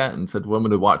something like that and said, well, I'm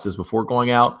going to watch this before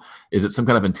going out? Is it some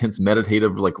kind of intense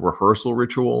meditative like rehearsal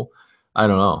ritual? I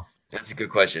don't know. That's a good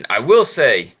question. I will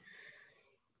say,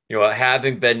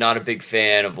 having been not a big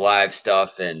fan of live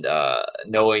stuff and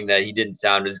knowing that he didn't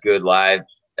sound as good live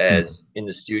Hmm. as in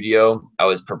the studio, I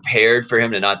was prepared for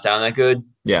him to not sound that good, and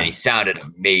Yeah. he sounded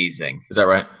amazing. Is that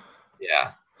right?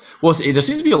 Yeah. Well, see, there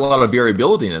seems to be a lot of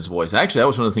variability in his voice. Actually, that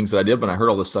was one of the things that I did when I heard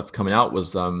all this stuff coming out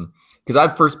was because I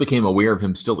first became aware of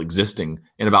him still existing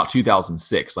in about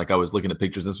 2006. Like I was looking at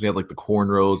pictures. This we had like the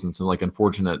cornrows and some like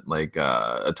unfortunate like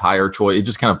attire choice. It's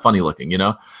just kind of funny looking.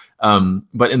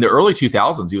 But in the early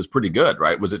 2000s, he was pretty good,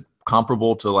 right? Was it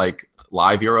comparable to like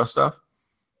live era stuff?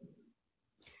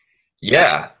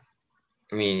 Yeah.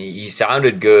 I mean, he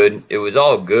sounded good. It was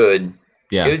all good.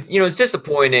 Yeah. It's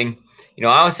disappointing.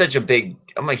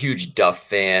 I'm a huge Duff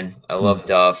fan. I love Hmm.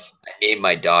 Duff. I named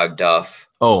my dog Duff.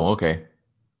 Oh, okay.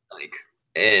 Like,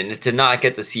 and to not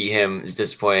get to see him is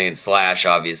disappointing. And Slash,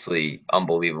 obviously,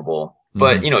 unbelievable.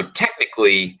 But Hmm.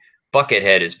 technically,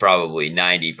 Buckethead is probably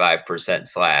 95%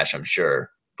 Slash. I'm sure.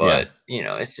 Yeah. But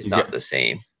it's just He's not got the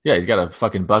same. Yeah, he's got a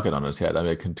fucking bucket on his head. I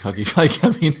mean, Kentucky, like, I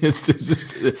mean,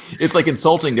 it's like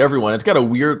insulting to everyone. It's got a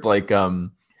weird, like,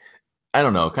 I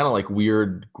don't know, kind of like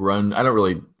weird grunge. I don't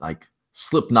really like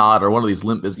Slipknot or one of these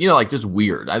Limp Bizkit, like just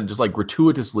weird. I just like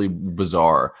gratuitously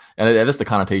bizarre, and that's the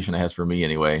connotation it has for me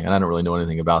anyway. And I don't really know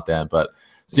anything about that, but No,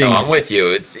 seeing, I'm with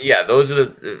you. Those are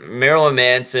the Marilyn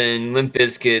Manson, Limp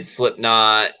Bizkit,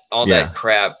 Slipknot, all yeah, that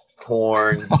crap,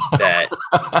 Korn that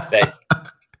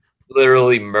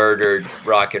literally murdered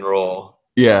rock and roll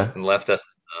yeah, and left us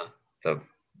in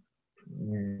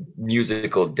the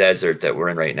musical desert that we're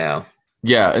in right now.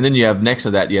 yeah. And then you have next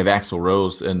to that, you have Axl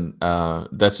Rose, and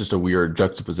that's just a weird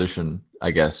juxtaposition,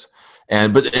 I guess.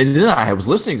 And then I was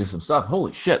listening to some stuff.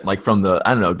 Holy shit! Like from the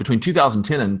I don't know between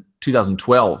 2010 and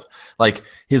 2012, like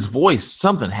his voice,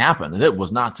 something happened, and it was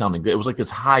not sounding good. It was like this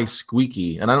high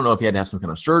squeaky, and I don't know if he had to have some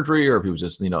kind of surgery or if he was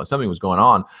just something was going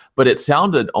on, but it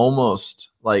sounded almost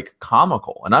like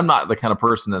comical. And I'm not the kind of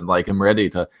person that like am ready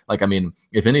to like. I mean,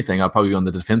 if anything, I'll probably be on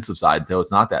the defensive side, so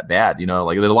it's not that bad.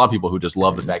 Like there's a lot of people who just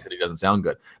love the fact that he doesn't sound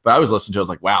good. But I was listening to, it, I was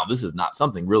like, wow, this is not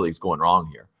something really is going wrong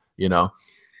here.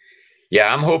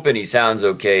 Yeah, I'm hoping he sounds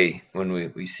okay when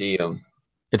we see him.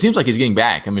 It seems like he's getting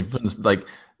back. I mean, like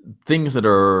things that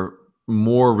are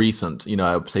more recent,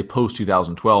 I would say post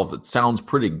 2012, it sounds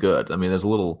pretty good. I mean, there's a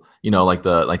little, like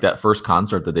that first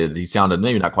concert that he sounded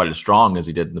maybe not quite as strong as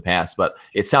he did in the past, but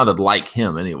it sounded like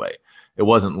him anyway. it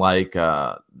wasn't like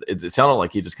it sounded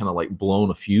like he just kind of like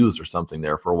blown a fuse or something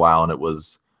there for a while, and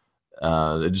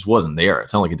it just wasn't there.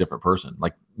 It sounded like a different person,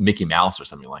 like Mickey Mouse or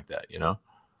something like that, you know?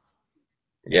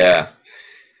 Yeah.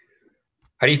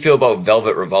 How do you feel about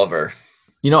Velvet Revolver?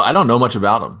 You know, I don't know much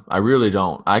about them. I really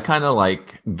don't. I kind of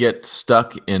like get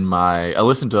stuck in I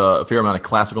listen to a fair amount of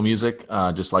classical music,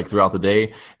 just like throughout the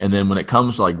day. And then when it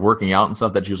comes to like working out and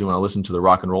stuff, that's usually when I listen to the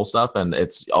rock and roll stuff. And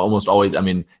it's almost always, I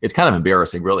mean, it's kind of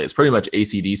embarrassing, really. It's pretty much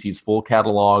AC/DC's full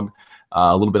catalog,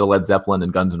 a little bit of Led Zeppelin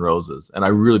and Guns N' Roses. And I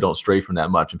really don't stray from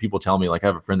that much. And people tell me, like, I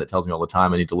have a friend that tells me all the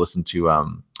time I need to listen to,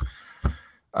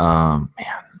 man,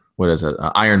 what is it?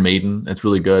 Iron Maiden. It's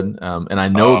really good. And I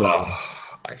know that.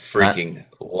 I freaking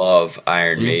love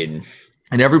Iron Maiden.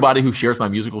 And everybody who shares my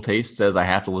musical taste says I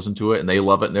have to listen to it, and they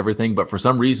love it and everything. But for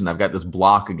some reason, I've got this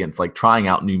block against like trying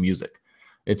out new music.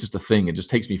 It's just a thing. It just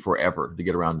takes me forever to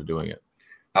get around to doing it.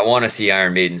 I want to see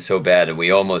Iron Maiden so bad, and we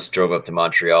almost drove up to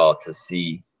Montreal to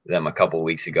see them a couple of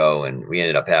weeks ago, and we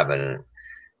ended up having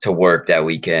to work that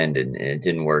weekend, and it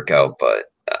didn't work out. But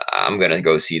I'm gonna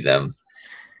go see them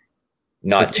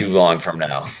not too long from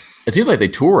now. It seems like they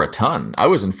tour a ton. I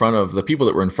was in front of the people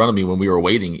that were in front of me when we were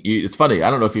waiting. It's funny. I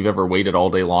don't know if you've ever waited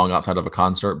all day long outside of a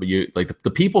concert, but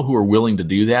the people who are willing to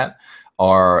do that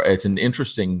it's an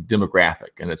interesting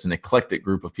demographic, and it's an eclectic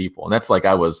group of people. And that's like,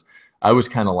 I was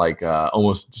kind of like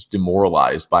almost just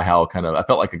demoralized by how I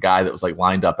felt like a guy that was like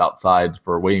lined up outside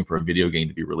waiting for a video game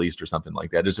to be released or something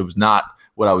like that. It was not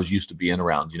what I was used to being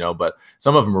around, you know, but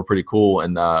some of them were pretty cool.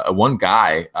 And one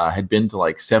guy had been to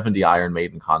like 70 Iron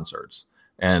Maiden concerts.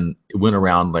 And it went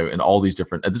around like in all these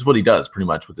different. This is what he does pretty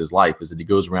much with his life, is that he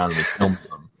goes around and he films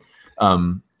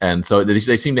them. And so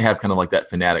they seem to have kind of like that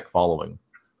fanatic following.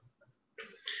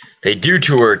 They do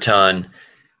tour a ton,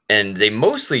 and they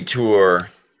mostly tour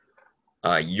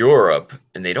Europe,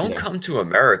 and they don't come to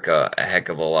America a heck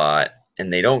of a lot,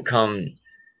 and they don't come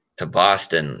to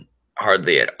Boston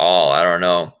hardly at all. I don't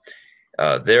know.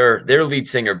 Their lead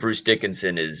singer Bruce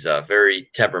Dickinson is very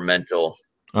temperamental.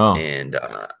 Oh. And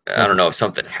I don't know if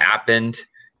something happened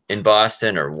in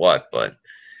Boston or what, but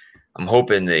I'm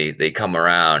hoping they come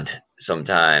around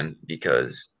sometime,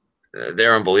 because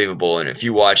they're unbelievable. And if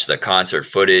you watch the concert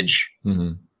footage,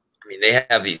 mm-hmm. I mean, they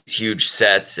have these huge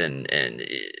sets, and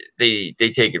they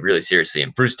take it really seriously.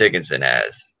 And Bruce Dickinson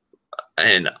has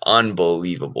an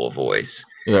unbelievable voice.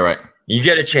 Yeah, right. You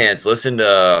get a chance, listen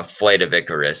to Flight of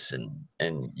Icarus,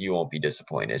 and you won't be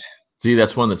disappointed. See,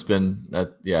 that's one that's been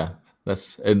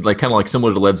that's like kind of like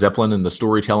similar to Led Zeppelin, and the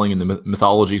storytelling and the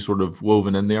mythology sort of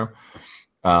woven in there.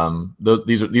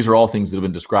 These are all things that have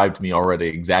been described to me already,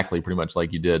 exactly, pretty much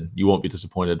like you did. You won't be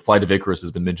disappointed. Flight of Icarus has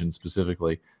been mentioned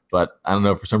specifically, but I don't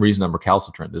know, for some reason I'm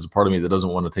recalcitrant. There's a part of me that doesn't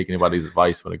want to take anybody's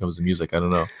advice when it comes to music. I don't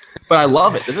know, but I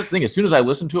love it. There's this thing. As soon as I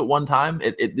listen to it one time,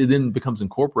 it then becomes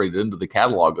incorporated into the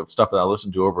catalog of stuff that I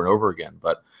listen to over and over again.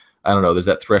 But I don't know. There's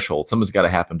that threshold. Something's got to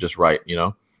happen just right, you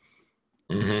know.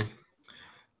 Mm-hmm.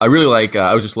 I really like.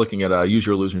 I was just looking at Use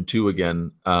Your Illusion 2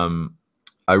 again.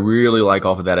 I really like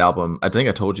off of that album. I think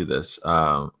I told you this.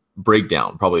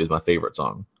 Breakdown probably is my favorite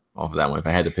song off of that one, if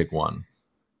I had to pick one.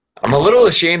 I'm a little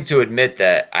ashamed to admit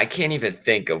that I can't even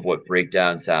think of what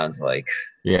Breakdown sounds like.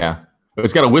 Yeah,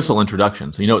 it's got a whistle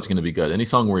introduction, so you know it's going to be good. Any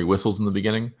song where he whistles in the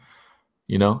beginning,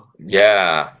 you know?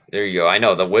 Yeah, there you go. I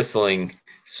know the whistling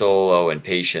solo and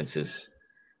Patience is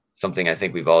something I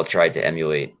think we've all tried to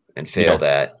emulate and failed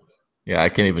at. Yeah, I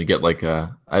can't even get like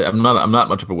I'm not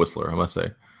much of a whistler, I must say.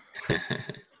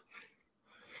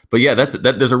 But yeah,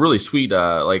 there's a really sweet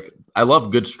like, I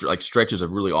love good stretches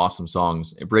of really awesome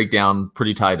songs. Breakdown,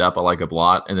 pretty tied up, I like a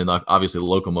lot, and then obviously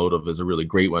Locomotive is a really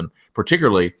great one,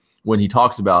 particularly when he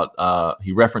talks about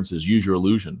he references Use Your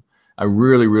Illusion. I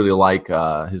really like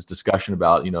his discussion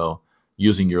about, you know,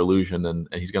 using your illusion, and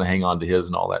he's going to hang on to his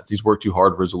and all that. So he's worked too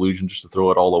hard for his illusion just to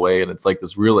throw it all away, and it's like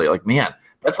this really, like, man,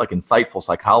 that's like insightful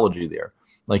psychology there.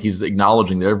 Like, he's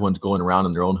acknowledging that everyone's going around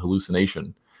in their own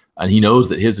hallucination, and he knows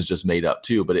that his is just made up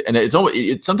too. But it's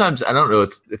always, sometimes, I don't know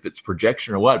if it's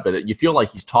projection or what, but you feel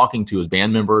like he's talking to his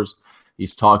band members.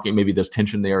 He's talking, maybe there's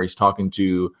tension there. He's talking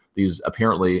to these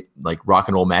apparently like rock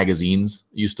and roll magazines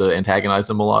used to antagonize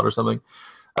him a lot or something.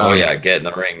 Oh yeah, Get in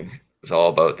the Ring is all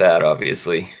about that,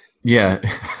 obviously. Yeah.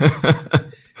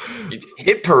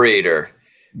 Hit Parader.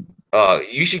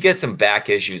 You should get some back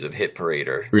issues of Hit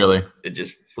Parader. Really? And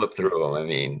just flip through them. I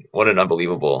mean, what an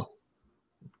unbelievable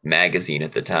magazine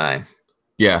at the time.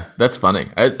 Yeah, that's funny.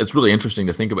 It's really interesting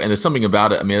to think about, and there's something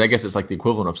about it. I mean, I guess it's like the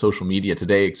equivalent of social media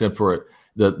today, except for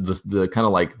the kind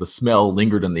of like the smell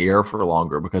lingered in the air for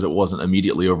longer because it wasn't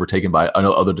immediately overtaken by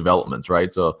other developments,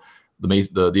 right? So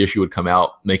the issue would come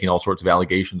out making all sorts of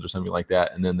allegations or something like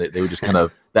that, and then they would just kind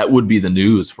of that would be the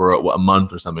news for a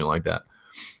month or something like that.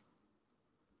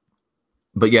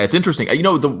 But yeah, it's interesting. You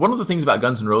know, one of the things about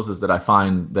Guns N' Roses that I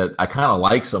find that I kind of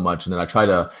like so much, and then I try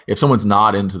to, if someone's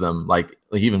not into them, like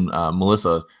even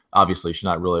Melissa, obviously she's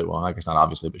not really, well, I guess not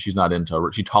obviously, but she's not into,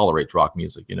 she tolerates rock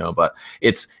music, you know, but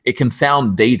it can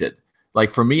sound dated. Like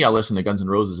for me, I listen to Guns N'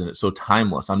 Roses and it's so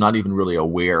timeless. I'm not even really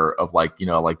aware of like, you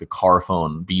know, like the car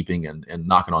phone beeping and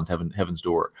knocking on heaven's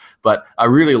door. But I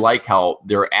really like how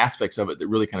there are aspects of it that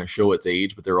really kind of show its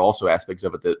age, but there are also aspects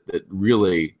of it that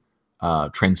really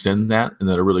transcend that and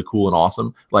that are really cool and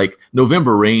awesome. Like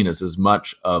November Rain is as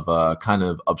much of a kind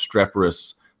of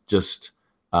obstreperous, just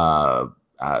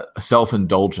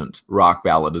self-indulgent rock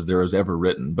ballad as there is ever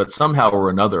written. But somehow or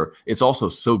another, it's also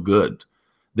so good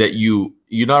that you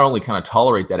not only kind of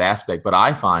tolerate that aspect, but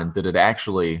I find that it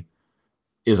actually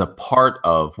is a part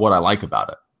of what I like about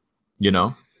it, you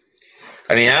know?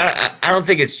 I mean, I don't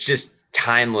think it's just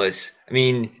timeless. I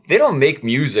mean, they don't make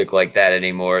music like that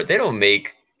anymore. They don't make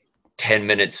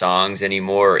 10-minute songs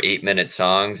anymore, or 8-minute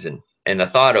songs. And the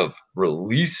thought of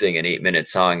releasing an 8-minute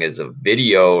song as a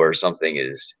video or something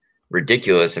is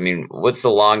ridiculous. I mean, what's the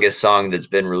longest song that's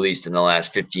been released in the last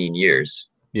 15 years?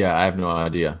 Yeah, I have no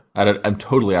idea. I'm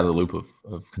totally out of the loop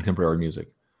of contemporary music.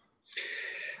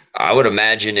 I would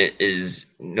imagine it is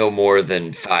no more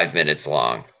than 5 minutes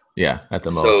long. Yeah, at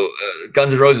the most. So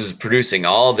Guns N' Roses is producing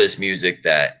all this music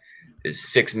that is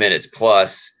 6 minutes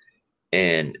plus,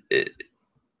 and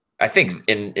I think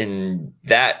in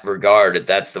that regard,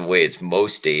 that's the way it's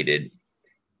most dated.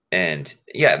 And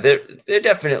yeah, they're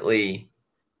definitely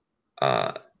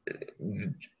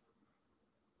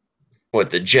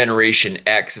the Generation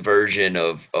X version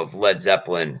of Led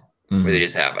Zeppelin, where they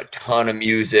just have a ton of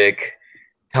music,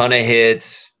 ton of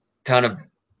hits, ton of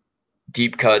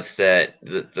deep cuts that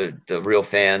the real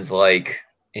fans like,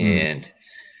 and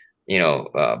you know,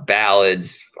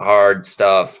 ballads, hard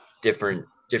stuff, different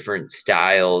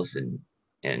styles, and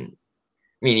I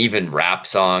mean even rap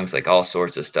songs, like all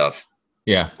sorts of stuff.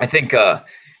 Yeah, I think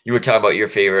you were talking about your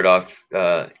favorite off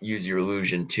Use Your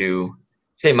Illusion too.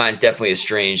 Say mine's definitely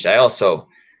Estranged. I also,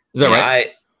 is that right?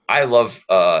 I love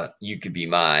You Could Be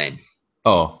Mine.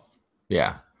 Oh,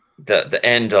 yeah. The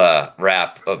end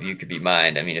rap of You Could Be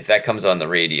Mine. I mean, if that comes on the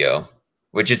radio,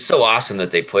 which it's so awesome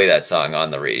that they play that song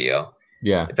on the radio.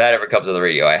 Yeah. If that ever comes on the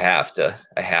radio, I have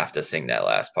to sing that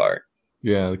last part.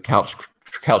 Yeah, the couch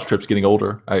trip's getting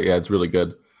older. Yeah, it's really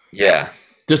good. Yeah.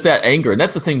 Just that anger. And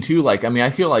that's the thing too. Like, I mean, I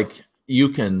feel like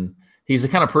he's the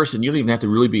kind of person you don't even have to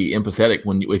really be empathetic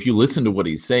if you listen to what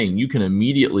he's saying, you can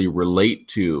immediately relate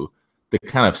to the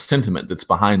kind of sentiment that's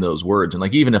behind those words. And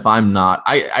like, even if I'm not,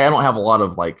 I don't have a lot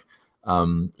of like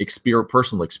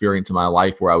personal experience in my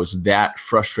life where I was that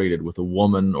frustrated with a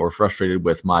woman or frustrated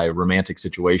with my romantic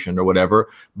situation or whatever,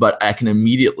 but I can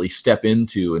immediately step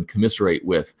into and commiserate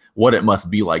with what it must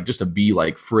be like just to be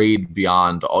like frayed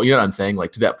beyond all, you know what I'm saying?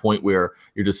 Like to that point where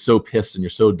you're just so pissed and you're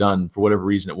so done for whatever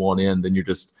reason it won't end. And you're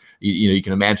just, you know, you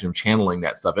can imagine him channeling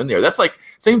that stuff in there. That's like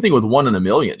same thing with 1 in a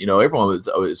Million. You know, everyone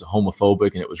was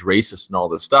homophobic and it was racist and all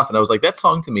this stuff. And I was like, that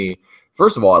song to me,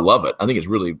 first of all, I love it. I think it's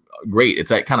really great. It's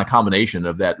that kind of combination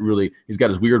of that really, he's got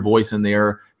his weird voice in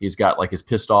there. He's got like his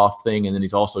pissed off thing. And then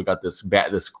he's also got this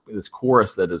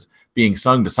chorus that is being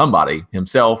sung to somebody,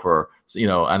 himself, or, you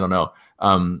know, I don't know,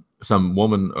 some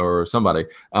woman or somebody.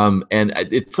 And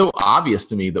it's so obvious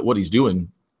to me that what he's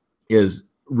doing is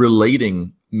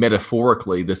relating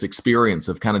metaphorically this experience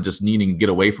of kind of just needing to get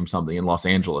away from something in Los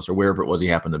Angeles or wherever it was he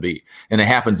happened to be. And it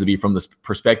happens to be from this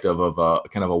perspective of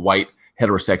kind of a white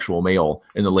heterosexual male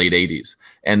in the late 80s.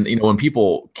 And, you know, when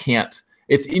people can't,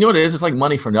 it's, you know what it is? It's like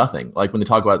Money for Nothing. Like when they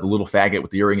talk about the little faggot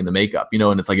with the earring and the makeup, you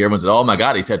know, and it's like everyone says, oh my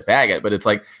God, he said faggot. But it's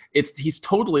like, he's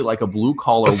totally like a blue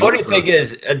collar. The funny thing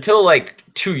is, until like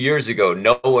 2 years ago,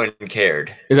 no one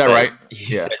cared. Is that right?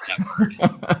 Yeah.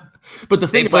 But the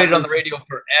thing they played it on the radio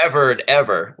forever and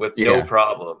ever with no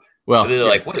problem. Well, they're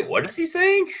like, wait, what is he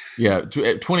saying? Yeah,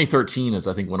 2013 is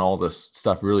I think when all this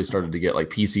stuff really started to get like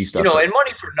PC stuff. You know, and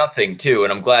Money for Nothing too.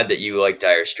 And I'm glad that you like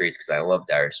Dire Straits because I love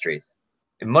Dire Straits.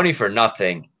 And Money for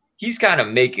Nothing, he's kind of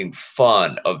making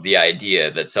fun of the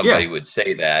idea that somebody would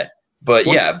say that. But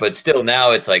but still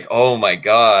now it's like, oh my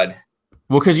God.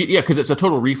 Well, because it's a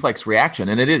total reflex reaction,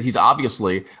 and he's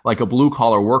obviously like a blue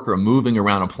collar worker moving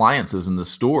around appliances in the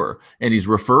store, and he's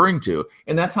referring to,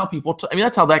 and that's how people. I mean,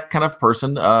 that's how that kind of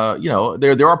person. You know,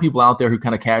 there are people out there who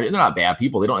kind of they're not bad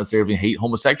people. They don't necessarily hate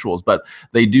homosexuals, but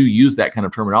they do use that kind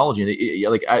of terminology.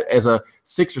 And as a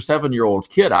 6 or 7 year old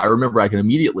kid, I remember I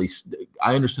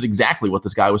understood exactly what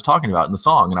this guy was talking about in the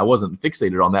song, and I wasn't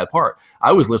fixated on that part.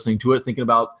 I was listening to it, thinking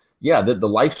about, yeah, the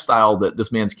lifestyle that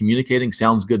this man's communicating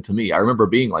sounds good to me. I remember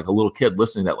being like a little kid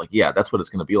listening to that, like, yeah, that's what it's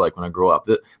going to be like when I grow up.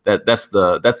 That's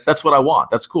what I want.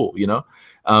 That's cool, you know.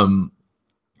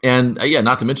 And yeah,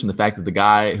 not to mention the fact that the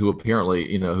guy who apparently,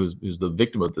 you know, who's the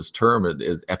victim of this term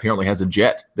is apparently has a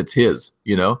jet that's his,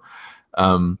 you know.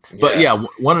 But Yeah. yeah,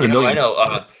 one in a I million.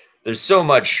 know. There's so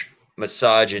much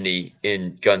misogyny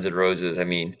in Guns N' Roses. I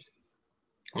mean,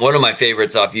 one of my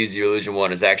favorites off Use Your Illusion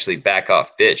 1 is actually Back Off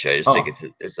Bitch. I just think Oh,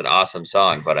 it's an awesome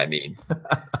song, but I mean,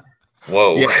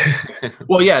 whoa. yeah.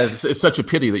 Well, yeah, it's such a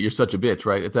pity that you're such a bitch,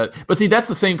 right? It's that, but see, that's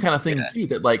the same kind of thing Yeah. too.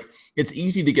 That like, it's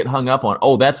easy to get hung up on.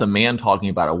 Oh, that's a man talking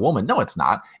about a woman. No, it's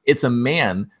not. It's a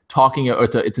man talking. Or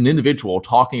it's an individual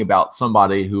talking about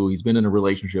somebody who he's been in a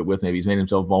relationship with. Maybe he's made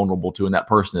himself vulnerable to, and that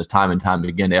person has time and time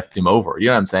again effed him over. You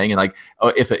know what I'm saying? And like,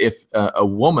 if a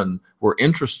woman were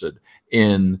interested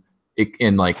in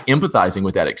like empathizing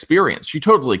with that experience, she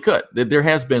totally could. There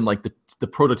has been like the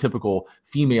prototypical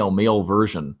female male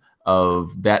version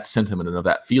of that sentiment and of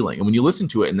that feeling. And when you listen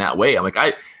to it in that way, I'm like,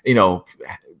 you know,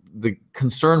 the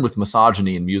concern with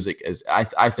misogyny in music is,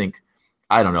 I think,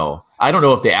 I don't know. I don't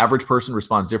know if the average person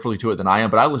responds differently to it than I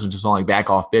am, but I listen to a song like Back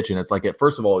Off Bitch, and it's like,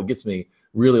 first of all, it gets me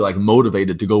really like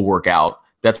motivated to go work out.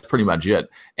 That's pretty much it.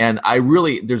 And I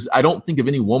don't think of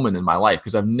any woman in my life,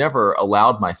 because I've never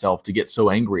allowed myself to get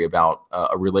so angry about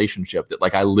a relationship that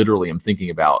like I literally am thinking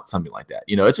about something like that.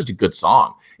 You know, it's just a good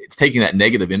song. It's taking that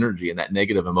negative energy and that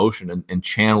negative emotion and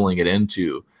channeling it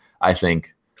into, I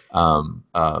think,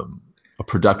 a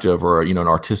productive or, you know, an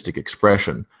artistic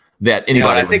expression that And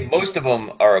anybody I would. think most of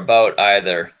them are about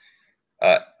either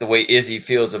the way Izzy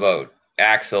feels about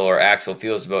Axl or Axl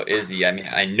feels about Izzy. I mean,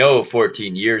 I know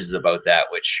 14 Years is about that,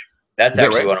 which that's Is that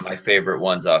actually right? one of my favorite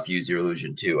ones off Use Your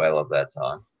Illusion too. I love that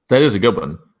song. That is a good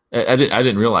one. I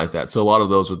didn't realize that. So a lot of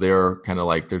those are there kind of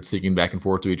like they're speaking back and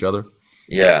forth to each other.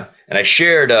 Yeah, and I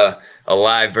shared a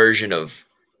live version of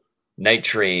Night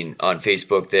Train on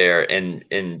Facebook there, and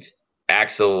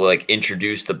Axl like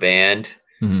introduced the band,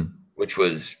 Hmm. which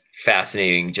was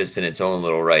fascinating just in its own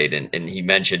little right. And he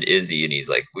mentioned Izzy, and he's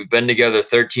like, "We've been together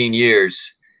 13 years."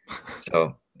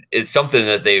 So it's something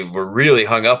that they were really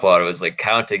hung up on. It was like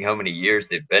counting how many years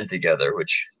they've been together,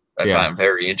 which I Yeah. found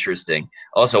very interesting.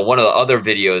 Also, one of the other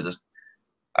videos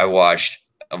I watched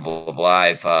of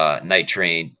live Night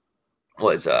Train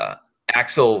was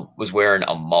Axl was wearing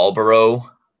a Marlboro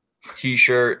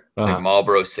T-shirt, like Uh-huh.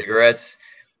 Marlboro cigarettes,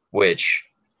 which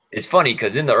is funny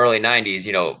because in the early '90s,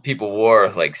 you know, people wore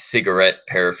like cigarette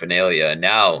paraphernalia. And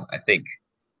now I think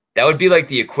that would be like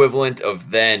the equivalent of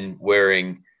then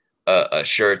wearing a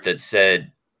shirt that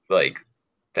said like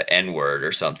the N word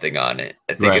or something on it.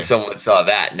 I think if Right. someone saw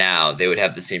that now, they would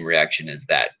have the same reaction as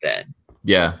that then.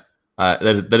 Yeah.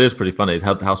 That is pretty funny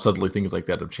how subtly things like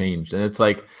that have changed. And it's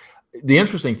like the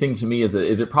interesting thing to me is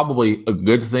it probably a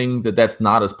good thing that that's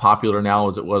not as popular now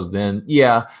as it was then?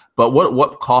 Yeah. But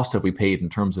what cost have we paid in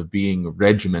terms of being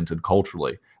regimented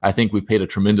culturally? I think we've paid a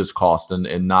tremendous cost,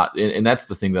 and not and that's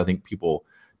the thing that I think people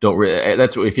don't really.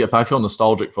 That's if I feel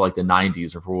nostalgic for like the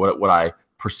 '90s or for what I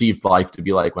perceived life to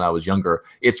be like when I was younger,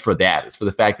 it's for that. It's for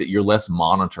the fact that you're less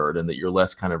monitored and that you're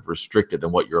less kind of restricted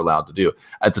in what you're allowed to do.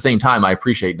 At the same time, I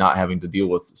appreciate not having to deal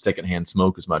with secondhand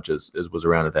smoke as much as was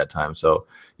around at that time. So,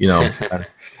 you know,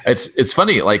 it's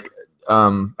funny. Like,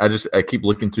 I keep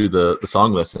looking through the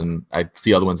song list and I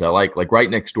see other ones I like. Like Right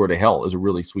Next Door to Hell is a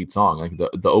really sweet song, like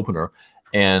the opener.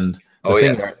 And the Oh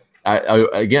thing yeah. that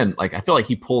again, like I feel like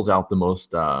he pulls out the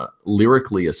most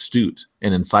lyrically astute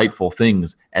and insightful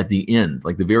things at the end,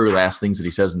 like the very last things that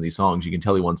he says in these songs. You can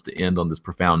tell he wants to end on this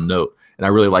profound note, and I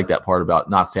really like that part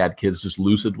about not sad kids, just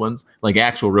lucid ones. Like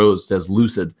Axl Rose says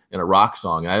 "lucid" in a rock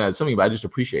song, and something I just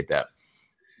appreciate that.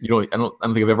 I don't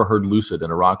think I've ever heard "lucid"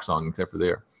 in a rock song except for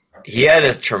there. He had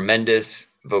a tremendous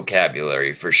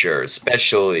vocabulary for sure,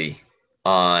 especially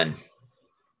on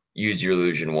Use Your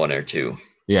Illusion 1 or 2.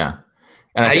 Yeah,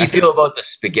 and How do I you think feel about the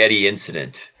spaghetti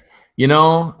incident?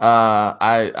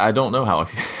 I don't know how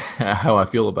how I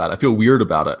feel about it. I feel weird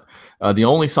about it. The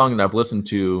only song that I've listened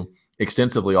to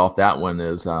extensively off that one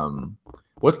is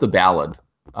what's the ballad?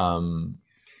 Um,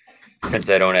 Since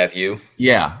I don't have you.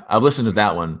 yeah, I've listened to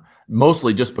that one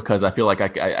mostly just because I feel like I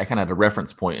kind of had a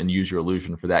reference point and Use Your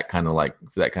Illusion for that kind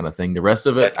of thing. The rest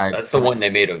of it, That's the one they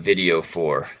made a video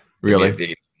for. They made a really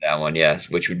video for that one, yes,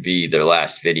 which would be their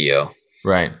last video.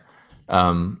 right.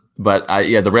 But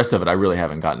yeah, the rest of it I really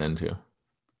haven't gotten into.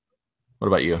 What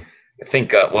about you? I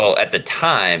think, well, at the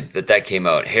time that that came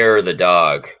out, Hair of the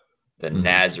Dog, the Hmm.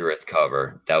 Nazareth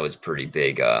cover, that was pretty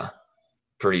big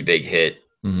hit.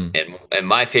 Hmm. And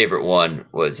my favorite one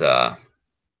was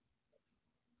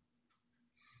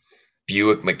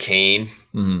Buick McCain,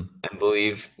 Hmm. I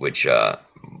believe, which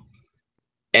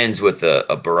ends with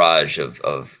a barrage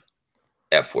of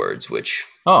F words, which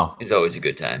Oh, is always a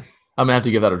good time. I'm gonna have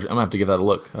to give that. I'm gonna have to give that a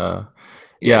look. Yeah,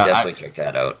 Yeah, definitely check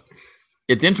that out.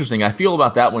 it's interesting. I feel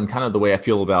about that one kind of the way I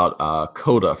feel about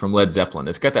Coda from Led Zeppelin.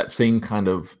 It's got that same kind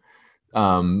of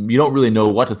you don't really know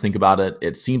what to think about it.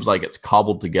 It seems like it's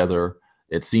cobbled together.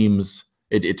 It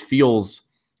feels,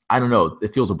 I don't know,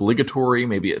 it feels obligatory.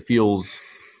 Maybe it feels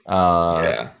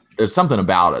Yeah. there's something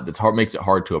about it that's hard, makes it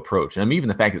hard to approach. And I mean, even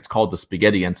the fact that it's called the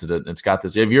Spaghetti Incident, and it's got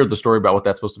this. Have you heard the story about what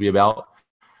that's supposed to be about?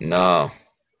 No.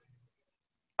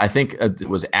 I think it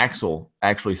was Axel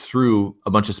actually threw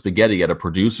a bunch of spaghetti at a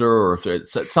producer or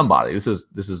somebody. This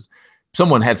is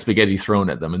someone had spaghetti thrown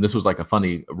at them, and this was like a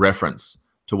funny reference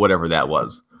to whatever that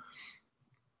was.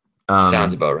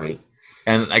 Sounds Um, about right.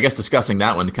 and I guess discussing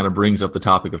that one kind of brings up the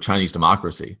topic of Chinese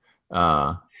democracy.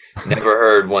 Uh, Never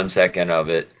heard 1 second of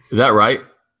it. is that right?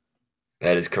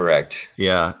 That is correct.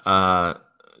 Yeah.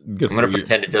 Good I'm for gonna you.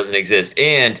 pretend it doesn't exist.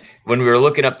 And when we were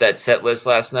looking up that set list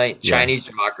last night, Yeah. Chinese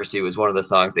Democracy was one of the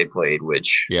songs they played, which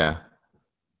Yeah.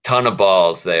 ton of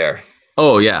balls there.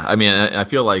 Oh yeah. I mean, I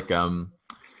feel like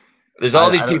There's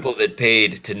all these I don't. people that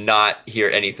paid to not hear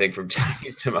anything from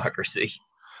Chinese Democracy.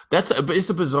 But it's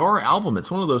a bizarre album.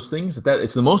 It's one of those things that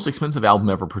it's the most expensive album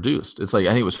ever produced. It's like I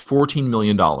think it was $14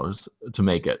 million to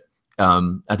make it.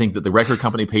 I think that the record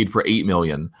company paid for 8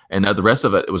 million, and the rest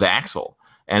of it was Axel.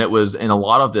 And a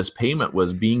lot of this payment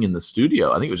was being in the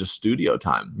studio. I think it was just studio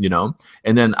time, you know.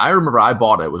 And then I remember I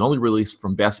bought it. It was only released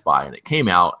from Best Buy, and it came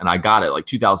out, and I got it like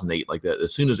 2008. Like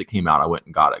as soon as it came out, I went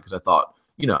and got it because I thought,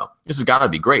 you know, this has got to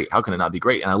be great. How can it not be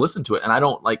great? And I listened to it, and I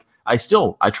don't like. I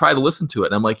try to listen to it,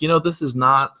 and I'm like, you know, this is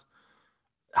not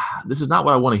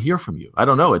what I want to hear from you. I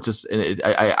don't know. It's just,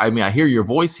 I mean, I hear your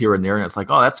voice here and there, and it's like,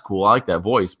 oh, that's cool. I like that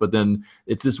voice. But then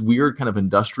it's this weird kind of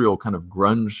industrial kind of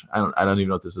grunge. I don't even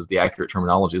know if this is the accurate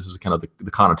terminology. This is kind of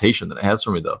the connotation that it has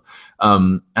for me, though.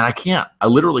 And I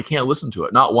literally can't listen to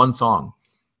it. Not one song.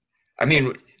 I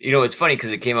mean, it's funny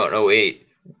because it came out in '08.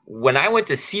 When I went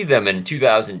to see them in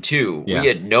 2002, Yeah. we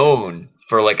had known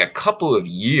for like a couple of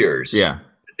years Yeah.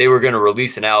 that they were going to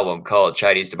release an album called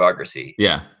Chinese Democracy.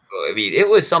 Yeah. I mean, it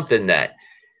was something that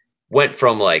went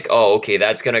from like, oh, okay,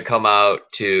 that's going to come out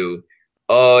to,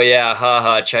 oh yeah,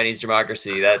 haha, Chinese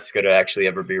Democracy, that's going to actually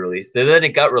ever be released. And then it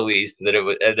got released, and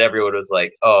everyone was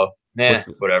like, oh, nah,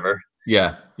 whatever.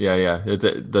 Yeah.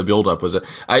 The buildup was it.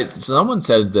 Someone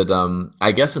said that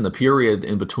I guess in the period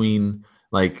in between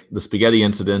like the spaghetti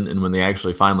incident and when they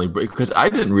actually finally because I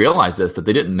didn't realize this that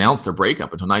they didn't announce their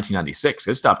breakup until 1996.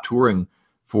 They stopped touring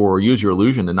for Use Your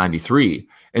Illusion in '93,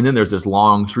 and then there's this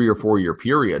long 3 or 4 year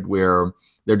period where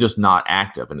they're just not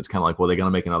active, and it's kind of like, well, they're going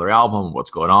to make another album. What's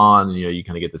going on? And, you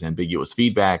kind of get this ambiguous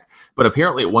feedback. But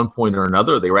apparently, at one point or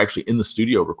another, they were actually in the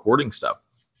studio recording stuff.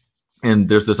 And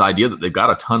there's this idea that they've got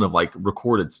a ton of like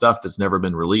recorded stuff that's never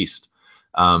been released.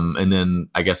 And then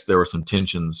I guess there were some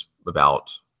tensions about,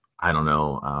 I don't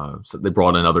know. So they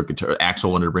brought in other guitar.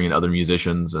 Axel wanted to bring in other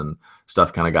musicians, and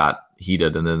stuff kind of got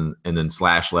heated. And then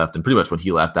Slash left, and pretty much when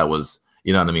he left, that was,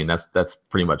 you know what I mean. That's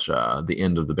pretty much the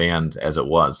end of the band as it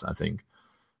was, I think.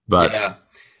 But yeah,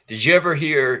 did you ever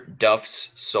hear Duff's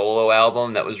solo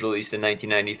album that was released in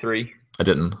 1993? I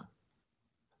didn't.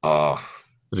 Oh,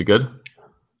 is it good?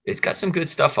 It's got some good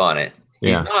stuff on it.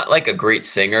 Yeah. He's not like a great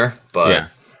singer, but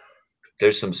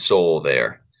there's some soul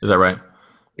there. Is that right?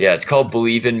 Yeah, it's called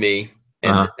Believe in Me.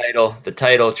 And the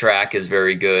title track is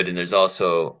very good, and there's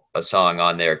also a song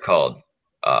on there called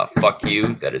Fuck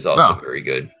You that is also very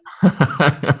good.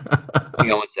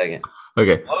 Hang on 1 second.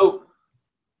 Okay. Oh.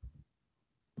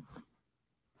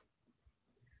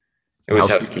 It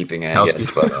was housekeeping, I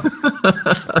guess, but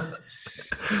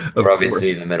we're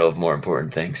obviously in the middle of more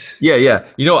important things. Yeah.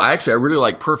 I really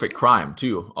like Perfect Crime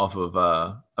too. Off of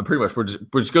I'm pretty much we're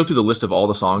just go through the list of all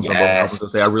the songs on both albums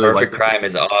and say I really like Perfect Crime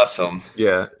is awesome.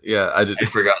 Yeah. I'd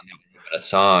forgotten a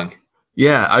song.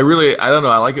 Yeah, I don't know.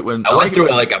 I like it when I went through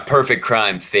like a Perfect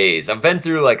Crime phase. I've been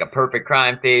through like a Perfect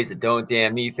Crime phase, a Don't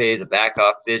Damn Me phase, a Back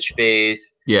Off Bitch phase.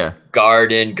 Yeah.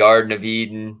 Garden of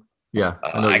Eden. Yeah.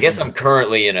 I guess I'm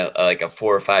currently in a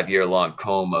 4 or 5 year long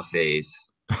coma phase.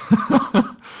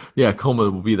 Yeah, coma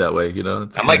will be that way,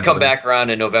 I might come back around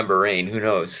in November Rain. Who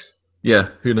knows? Yeah,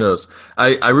 who knows?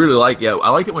 I really like I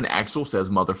like it when Axl says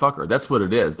motherfucker. That's what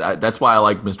it is. That's why I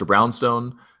like Mr.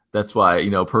 Brownstone. That's why,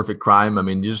 Perfect Crime. I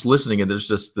mean, you're just listening and there's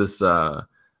just this I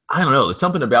don't know, there's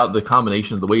something about the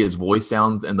combination of the way his voice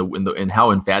sounds and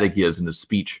how emphatic he is in his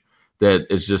speech that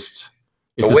is just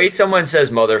the way someone says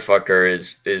motherfucker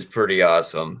is pretty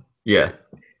awesome. Yeah.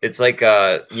 It's like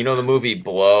the movie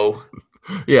Blow.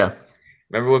 Yeah.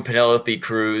 Remember when Penelope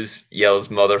Cruz yells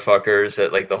 "motherfuckers"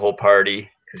 at like the whole party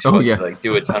because she Oh wants to yeah, like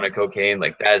do a ton of cocaine?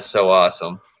 Like that is so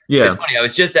awesome. It's yeah. funny. I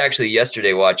was just actually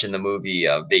yesterday watching the movie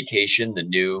Vacation, the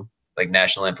new like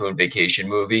National Lampoon Vacation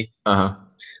movie Uh-huh.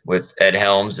 with Ed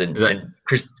Helms Is and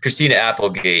that Christina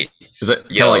Applegate is that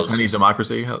kind of like yells. Chinese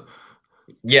democracy?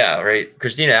 Yeah, right.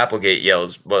 Christina Applegate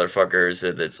yells "motherfuckers,"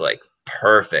 and it's like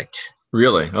perfect.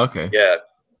 Really? Okay. Yeah,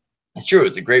 it's true.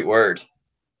 It's a great word.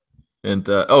 And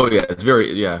oh yeah, it's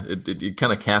very yeah. It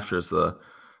kind of captures the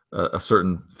a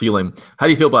certain feeling. How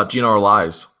do you feel about GNR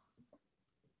Lies?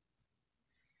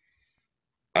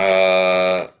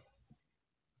 Uh,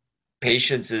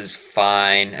 Patience is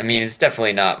fine. I mean, it's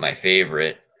definitely not my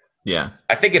favorite. Yeah,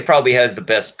 I think it probably has the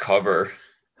best cover,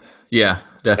 yeah,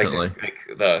 like definitely. like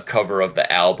the cover of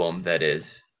the album. That is,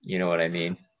 you know what I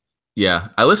mean? Yeah,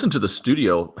 I listened to the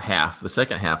studio half, the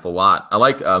second half a lot. I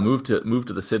like Move to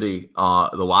the City,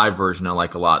 the live version. I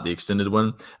like a lot, the extended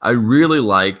one. I really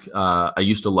like I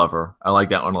Used to Love Her. I like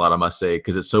that one a lot, I must say,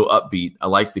 because it's so upbeat. I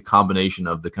like the combination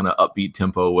of the kind of upbeat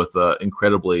tempo with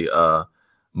incredibly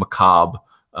macabre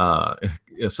uh,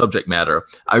 subject matter.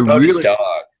 I About his really. dog.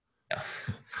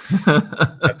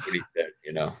 That's what he said.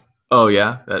 You know. Oh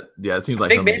yeah, yeah, it seems I like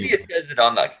think something maybe you. it says it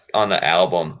on the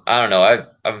album. I don't know.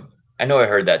 I know I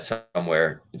heard that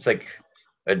somewhere. It's like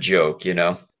a joke, you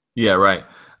know. Yeah, right.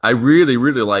 I really,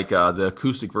 really like the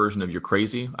acoustic version of "You're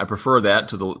Crazy." I prefer that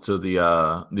to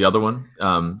the other one.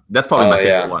 That's probably my Oh favorite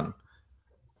yeah. one.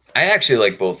 I actually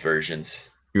like both versions.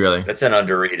 Really? That's an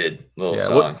underrated little Yeah.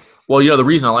 What? song. Well, the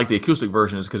reason I like the acoustic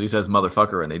version is because he says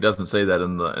 "motherfucker" and he doesn't say that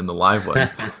in the live one.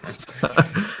 There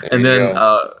And you then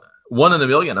go. "One in a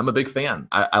Million." I'm a big fan.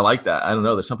 I like that. I don't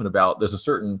know. There's something about there's a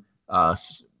certain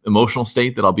emotional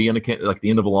state that I'll be in like the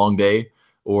end of a long day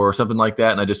or something like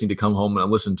that, and I just need to come home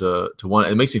and listen to one.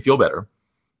 It makes me feel better.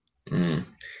 Mm. You know what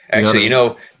I Actually,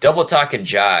 mean? Double Talk and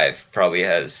Jive probably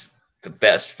has the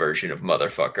best version of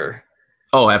Motherfucker.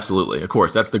 Oh, absolutely. Of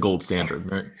course, that's the gold standard,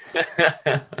 right?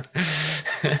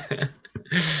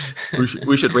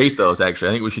 We should rate those actually.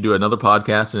 I think we should do another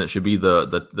podcast and it should be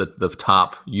the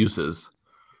top uses.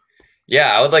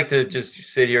 Yeah, I would like to just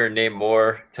sit here and name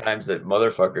more times that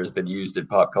motherfucker has been used in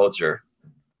pop culture.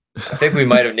 I think we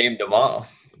might have named them all.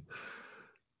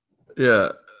 Yeah.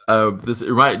 Do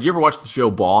you ever watch the show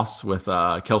Boss with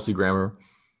Kelsey Grammer?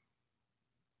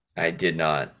 I did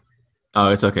not. Oh,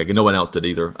 it's okay. No one else did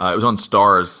either. It was on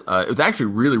Stars. It was actually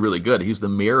really, really good. He was the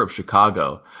mayor of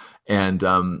Chicago, and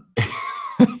like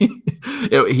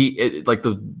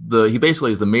he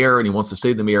basically is the mayor, and he wants to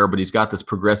stay the mayor, but he's got this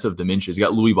progressive dementia. He's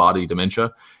got Lewy body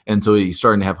dementia, and so he's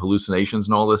starting to have hallucinations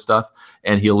and all this stuff.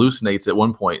 And he hallucinates at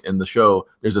one point in the show.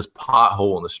 There's this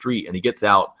pothole in the street, and he gets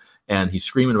out. And he's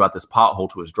screaming about this pothole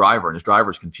to his driver, and his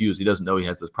driver's confused. He doesn't know he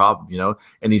has this problem.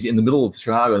 And he's in the middle of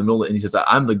Chicago, and he says,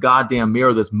 "I'm the goddamn mayor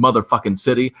of this motherfucking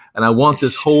city, and I want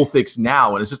this hole fixed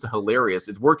now." And it's just hilarious.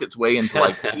 It's worked its way into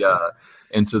like the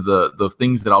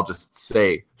things that I'll just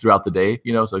say throughout the day.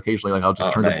 So occasionally, like I'll just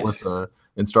Oh, turn to nice. Melissa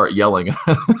and start yelling.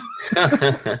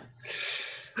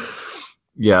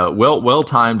 Yeah, well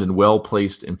timed and well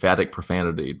placed emphatic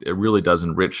profanity. It really does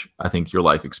enrich, I think, your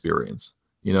life experience.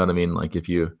 You know what I mean? Like if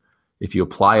you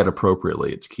apply it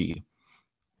appropriately, it's key.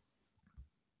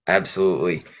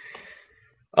 Absolutely.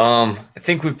 I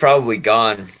think we've probably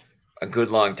gone a good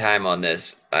long time on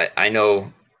this. I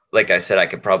know, like I said, I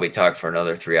could probably talk for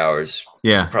another 3 hours. We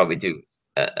could Yeah, probably do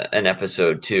an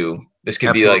episode two. This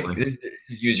could be like absolutely. this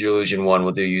is Use Your Illusion one.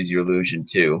 We'll do Use Your Illusion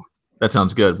two. That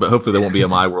sounds good. But hopefully there won't be a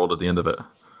my world at the end of it.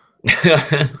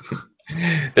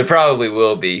 There probably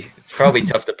will be. It's probably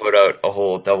tough to put out a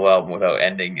whole double album without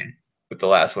ending it, with the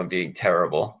last one being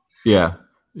terrible. Yeah.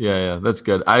 Yeah, that's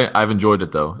good. I've enjoyed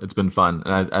it though. It's been fun.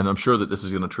 And I'm sure that this is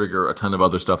going to trigger a ton of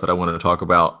other stuff that I wanted to talk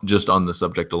about just on the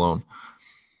subject alone.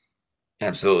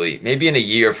 Absolutely. Maybe in a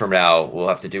year from now, we'll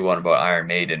have to do one about Iron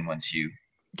Maiden once you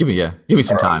Give me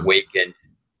some are time. awakened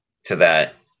to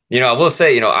that. I will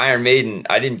say, Iron Maiden,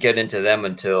 I didn't get into them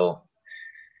until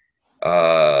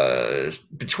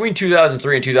between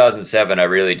 2003 and 2007. I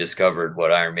really discovered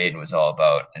what Iron Maiden was all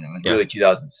about, and it was Yeah. really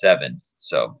 2007.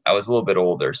 So I was a little bit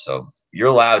older. So you're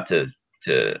allowed to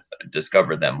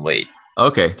discover them late.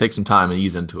 Okay, take some time and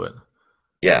ease into it.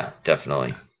 Yeah,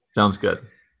 definitely. Sounds good.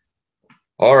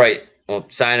 All right. Well,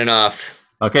 signing off.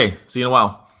 Okay, see you in a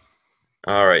while.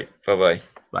 All right. Bye bye.